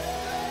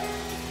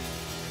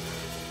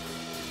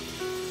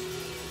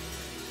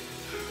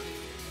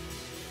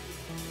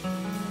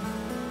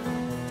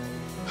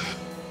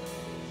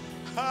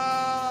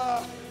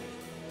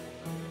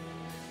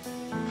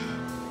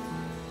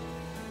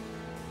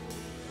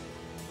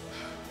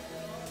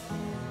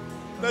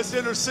 Let's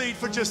intercede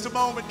for just a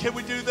moment. Can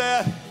we do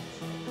that?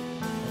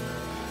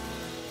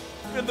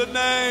 In the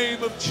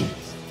name of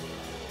Jesus.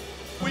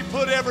 We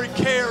put every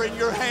care in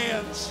your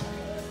hands.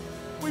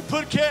 We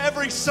put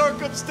every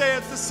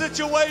circumstance, the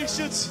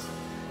situations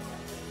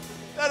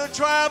that are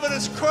driving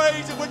us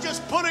crazy, we're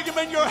just putting them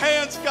in your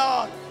hands,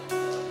 God.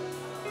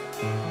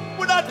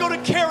 We're not going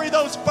to carry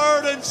those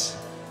burdens.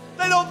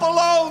 They don't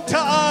belong to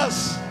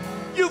us.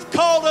 You've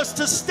called us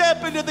to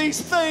step into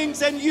these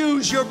things and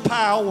use your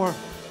power.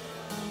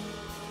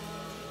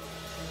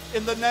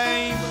 In the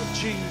name of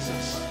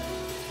Jesus.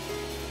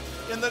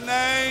 In the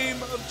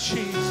name of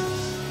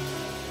Jesus.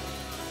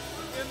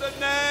 In the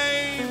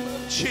name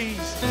of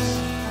Jesus.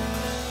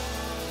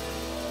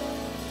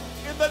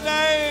 In the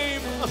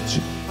name of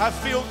Jesus. I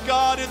feel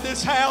God in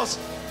this house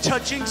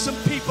touching some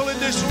people in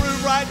this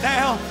room right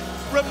now,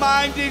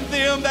 reminding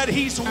them that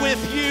He's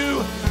with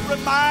you,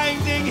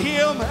 reminding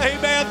Him,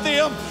 amen,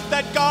 them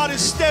that God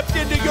has stepped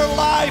into your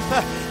life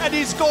and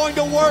He's going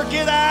to work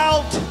it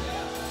out.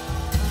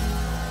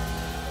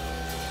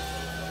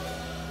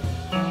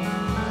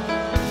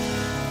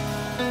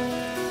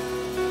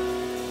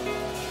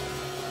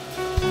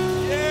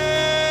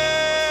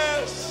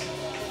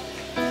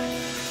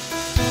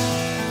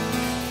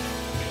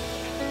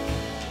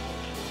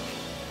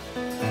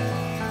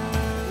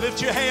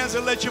 Lift your hands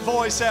and let your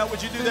voice out.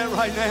 Would you do that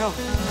right now?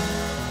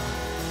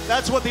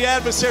 That's what the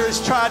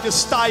adversary's tried to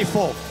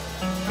stifle.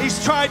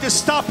 He's tried to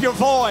stop your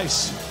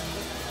voice.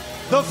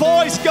 The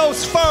voice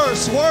goes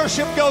first.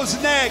 Worship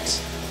goes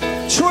next.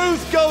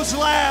 Truth goes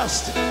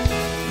last.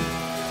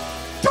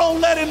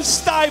 Don't let him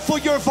stifle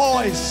your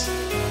voice.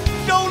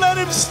 Don't let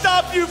him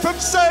stop you from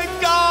saying,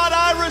 God,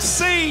 I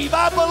receive,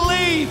 I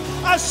believe,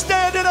 I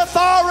stand in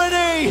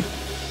authority.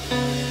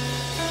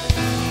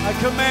 I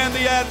command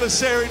the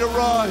adversary to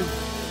run.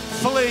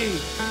 Flee.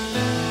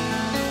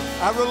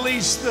 I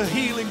release the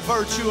healing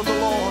virtue of the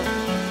Lord.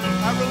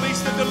 I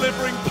release the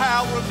delivering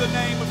power of the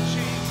name of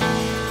Jesus.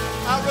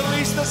 I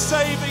release the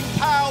saving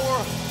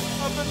power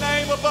of the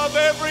name above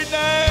every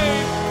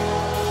name.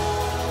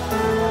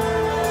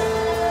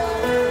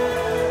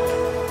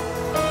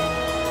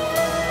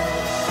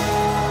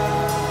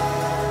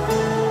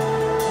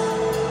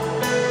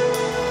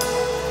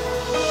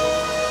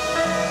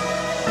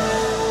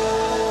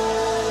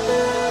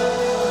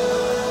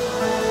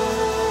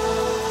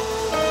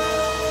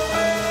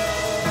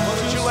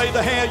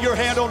 Your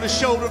hand on the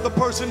shoulder of the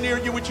person near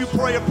you. Would you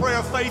pray a prayer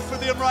of faith for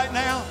them right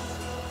now?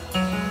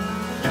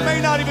 You may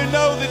not even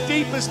know the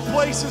deepest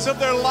places of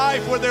their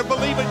life where they're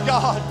believing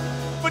God,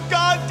 but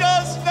God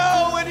does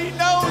know, and He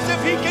knows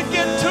if He can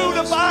get two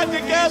to bind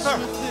together,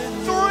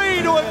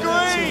 three to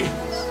agree.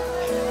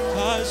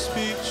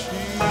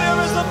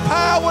 There is a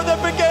power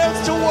that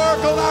begins to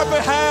work on our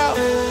behalf.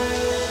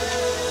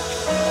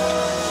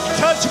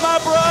 Touch my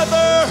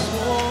brother.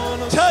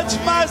 Touch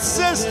my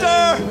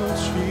sister.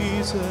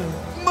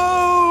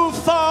 Move,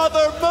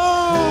 Father,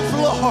 move,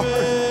 Lord.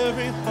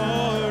 Every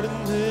heart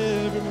and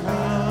every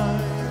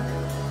mind.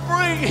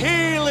 Bring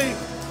healing.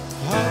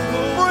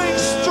 Bring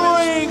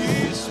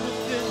strength.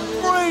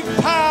 Bring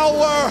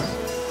power.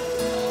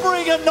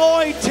 Bring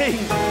anointing.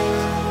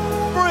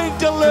 Bring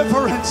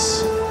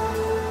deliverance.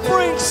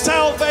 Bring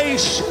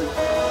salvation.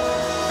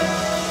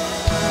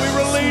 We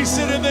release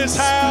it in this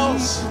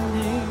house.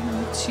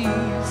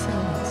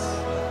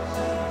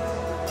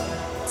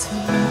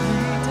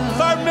 If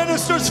our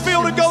ministers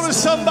feel to go to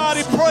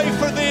somebody, pray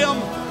for them.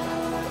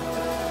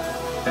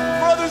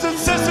 Brothers and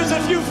sisters,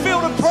 if you feel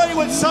to pray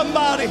with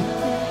somebody,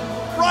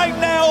 right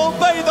now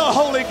obey the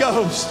Holy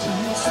Ghost.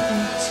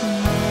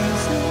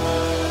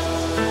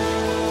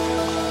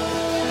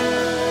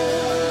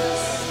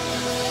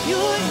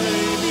 Your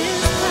name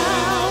is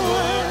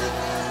power.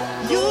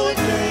 Your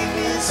name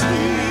is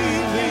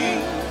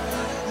healing.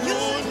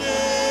 Your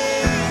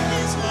name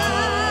is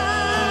life.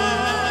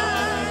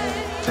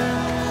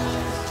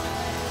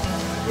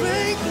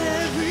 Break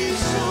every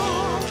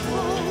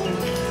stronghold.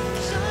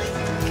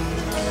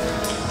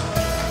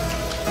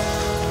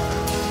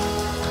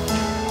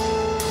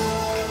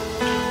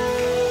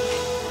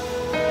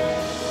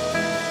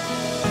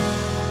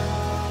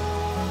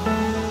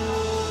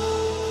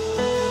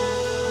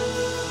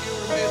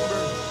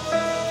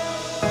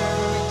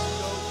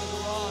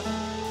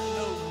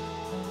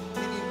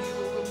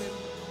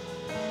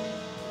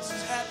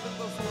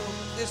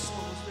 This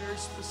one was very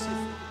specific.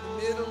 In the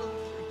middle of the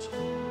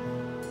preaching,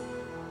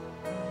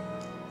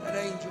 that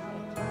angel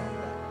walked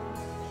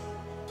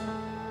in.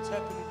 It's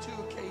happened on 2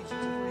 occasions of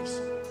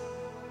recent.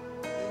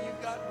 And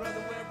you've got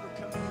Brother Weber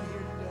coming in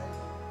here today,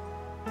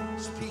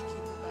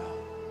 speaking about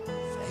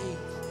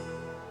faith.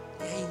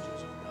 The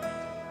angels of God.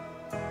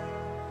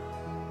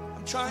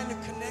 I'm trying to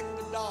connect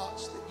the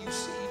dots that you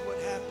see what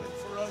happened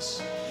for us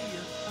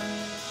here.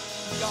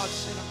 God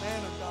sent a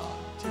man of God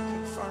to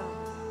confirm.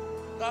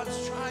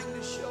 God's trying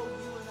to show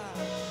you and I,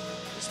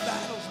 this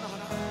battle's not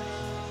ours.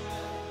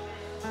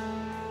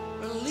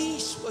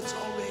 Release what's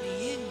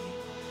already in you.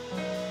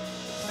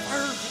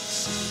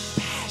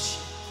 Fervency,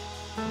 passion.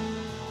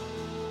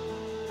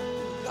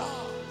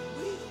 God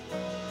will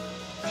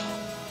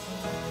come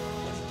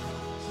what He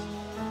promised.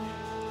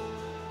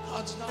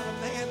 God's not a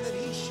man that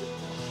He should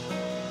lie.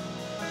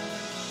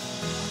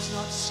 God's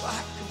not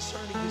slack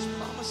concerning His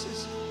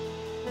promises.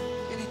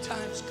 Many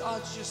times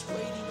God's just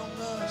waiting on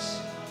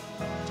us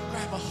to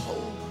grab a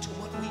hold to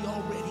what we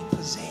already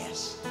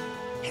possess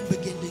and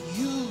begin to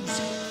use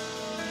it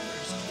for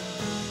His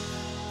kingdom.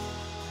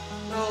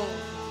 Oh,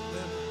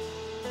 remember,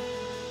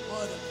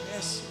 what a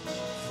message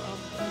from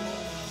the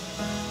Lord.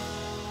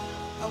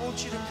 I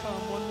want you to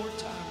come one more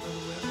time,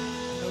 Brother Weber.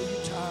 I know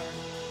you're tired,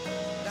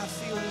 and I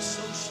feel this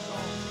so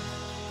strong.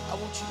 I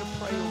want you to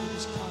pray over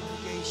this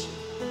congregation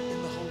in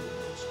the Holy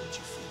Ghost. What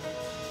you feel?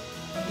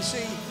 You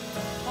see,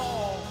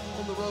 Paul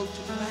on the road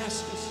to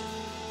Damascus,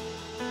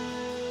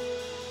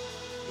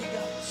 he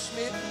got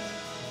smitten,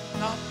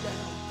 knocked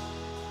down.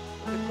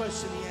 And the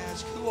question he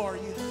asked, who are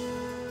you?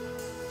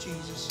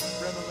 Jesus,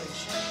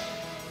 revelation.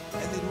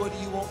 And then what do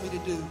you want me to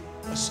do?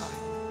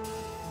 Assignment.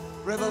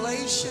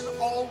 Revelation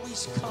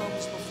always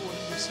comes before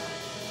the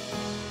assignment.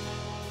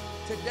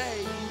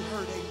 Today you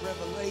heard a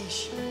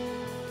revelation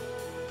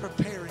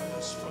preparing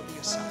us for the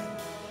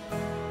assignment.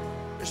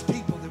 There's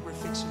people that we're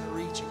fixing to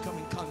reach and come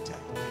in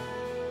contact with.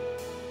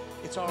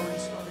 It's already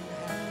starting to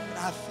happen. But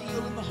I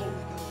feel in the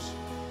Holy Ghost,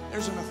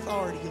 there's an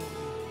authority on you.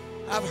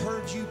 I've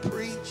heard you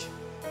preach,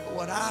 but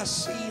what I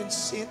see and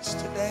sense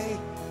today,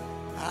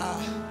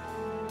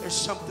 there's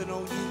something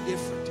on you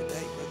different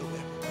today, Brother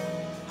Weber.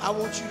 I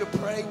want you to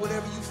pray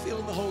whatever you feel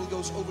in the Holy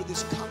Ghost over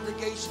this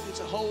congregation as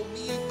a whole,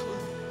 me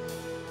included.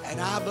 And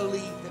I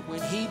believe that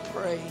when he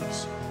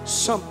prays,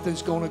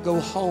 something's going to go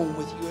home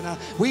with you. And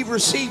we've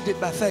received it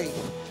by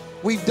faith.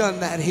 We've done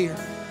that here.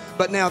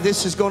 But now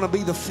this is going to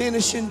be the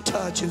finishing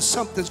touch, and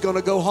something's going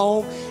to go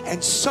home,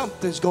 and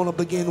something's going to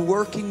begin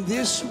working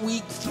this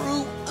week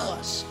through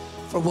us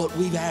for what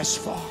we've asked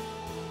for.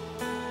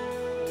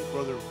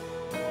 Brother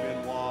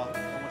Benoit,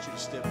 I want you to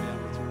step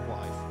down with your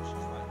wife. She's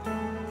right there.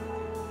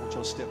 I want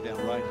y'all to step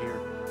down right here.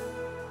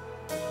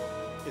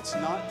 It's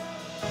not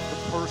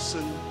the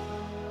person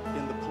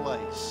in the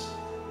place.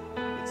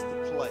 It's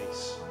the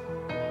place.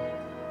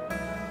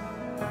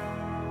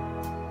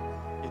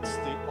 It's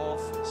the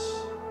office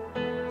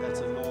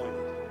that's anointed.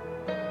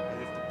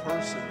 And if the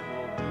person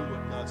will do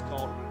what God's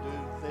called them to do,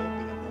 they'll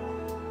be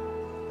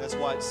anointed. That's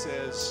why it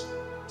says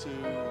to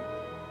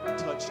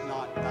touch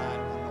not thine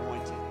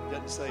anointing. It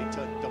doesn't say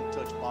don't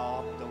touch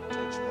Bob, don't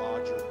touch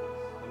Roger,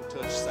 don't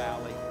touch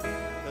Sally.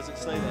 It doesn't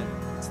say that.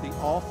 It's the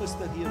office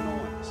that he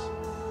anoints.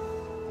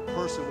 The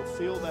person will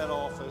fill that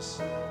office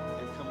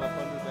and come up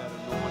under that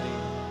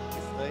anointing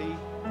if they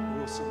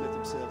will submit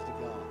themselves to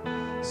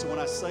God. So when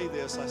I say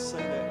this, I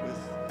say that with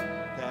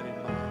that in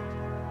mind.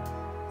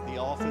 The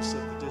office of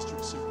the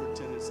district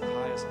superintendent is the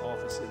highest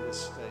office in this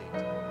state,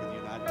 in the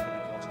United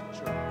Pentecostal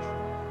Church.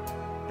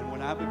 And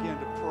when I begin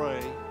to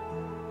pray,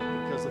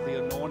 because of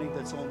the anointing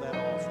that's on that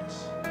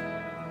office,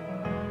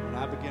 when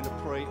I begin to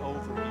pray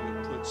over you,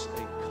 it puts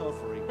a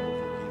covering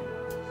over you,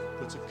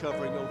 puts a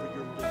covering over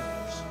your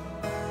leaders.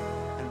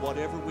 And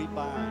whatever we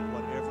bind,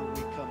 whatever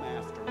we come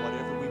after,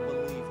 whatever we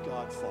believe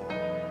God for,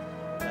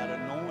 that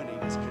anointing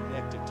is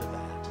connected to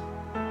that.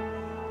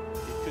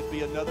 It could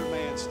be another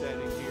man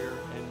standing here,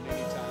 and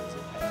many times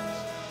it has.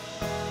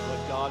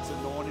 But God's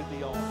anointed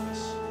the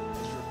office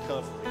as your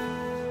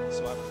covering.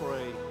 So I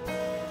pray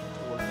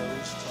toward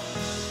those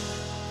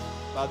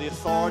tongues. By the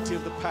authority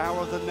of the power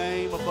of the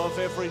name above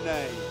every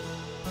name.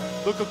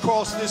 Look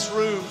across this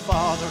room,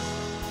 Father.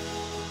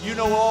 You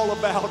know all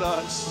about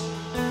us.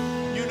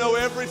 You know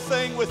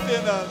everything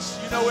within us.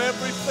 You know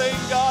everything,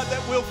 God,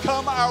 that will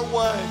come our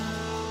way.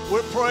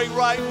 We're praying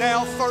right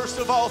now, first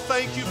of all,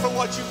 thank you for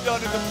what you've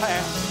done in the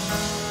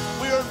past.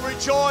 We are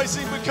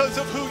rejoicing because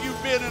of who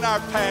you've been in our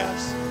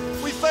past.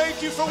 We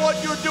thank you for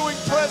what you're doing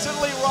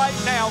presently right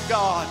now,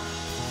 God.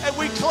 And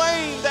we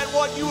claim that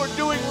what you are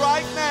doing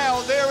right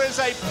now, there is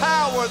a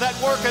power that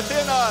worketh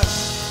in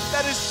us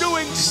that is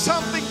doing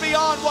something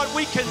beyond what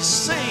we can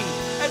see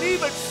and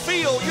even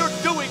feel. You're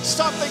doing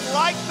something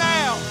right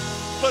now.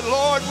 But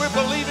Lord, we're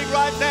believing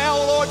right now,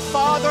 Lord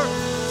Father,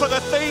 for the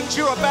things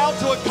you're about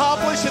to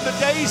accomplish in the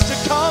days to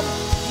come,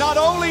 not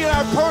only in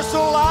our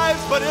personal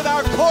lives, but in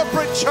our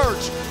corporate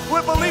church.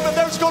 We're believing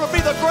there's going to be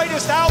the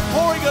greatest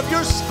outpouring of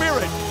your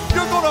Spirit.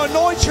 You're going to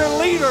anoint your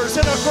leaders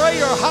in a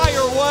greater,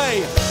 higher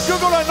way.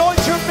 You're going to anoint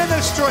your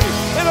ministry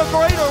in a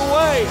greater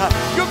way.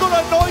 You're going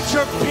to anoint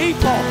your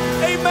people,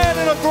 amen,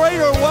 in a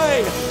greater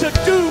way to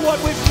do what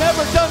we've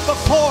never done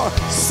before,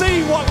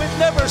 see what we've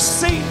never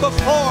seen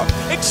before,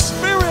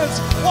 experience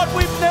what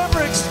we've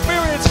never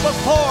experienced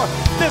before.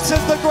 This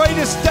is the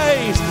greatest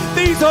days.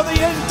 These are the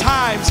end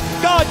times.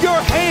 God, your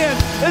hand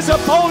is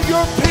upon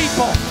your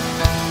people.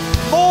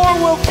 More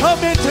will come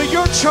into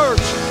your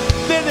church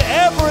than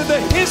ever in the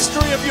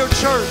history of your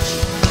church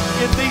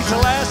in these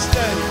last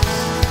days.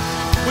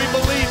 We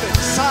believe it.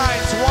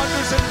 Signs,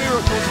 wonders, and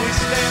miracles, we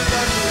stand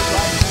under it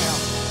right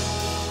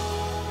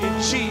now.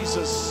 In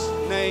Jesus'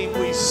 name,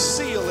 we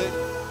seal it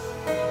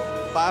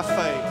by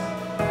faith.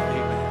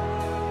 Amen.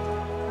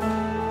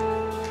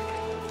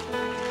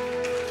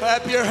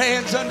 Clap your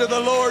hands unto the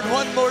Lord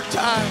one more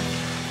time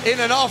in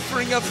an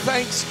offering of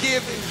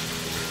thanksgiving.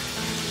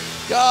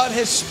 God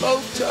has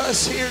spoke to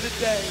us here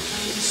today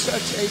in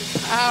such a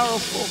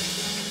powerful,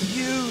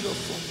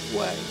 beautiful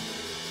way.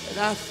 And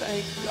I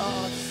thank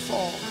God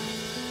for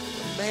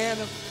the man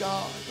of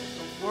God,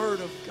 the word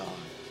of God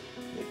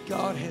that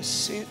God has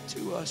sent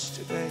to us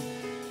today.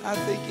 I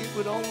think it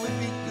would only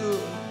be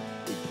good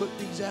we put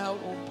these out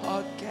on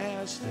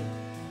podcast and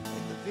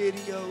the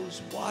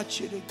videos,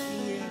 watch it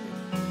again,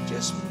 and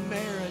just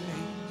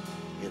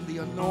marinate in the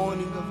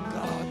anointing of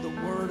God, the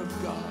word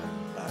of God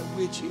by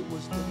which it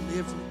was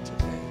delivered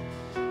today.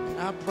 And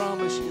I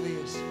promise you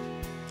this,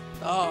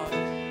 God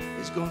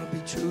is going to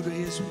be true to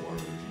his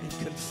word and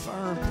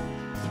confirm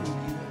it through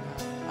you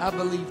and I. I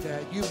believe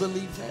that. You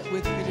believe that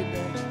with me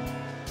today?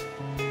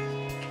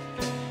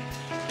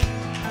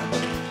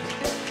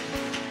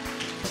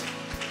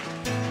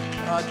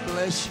 God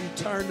bless you.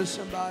 Turn to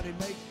somebody.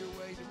 Make your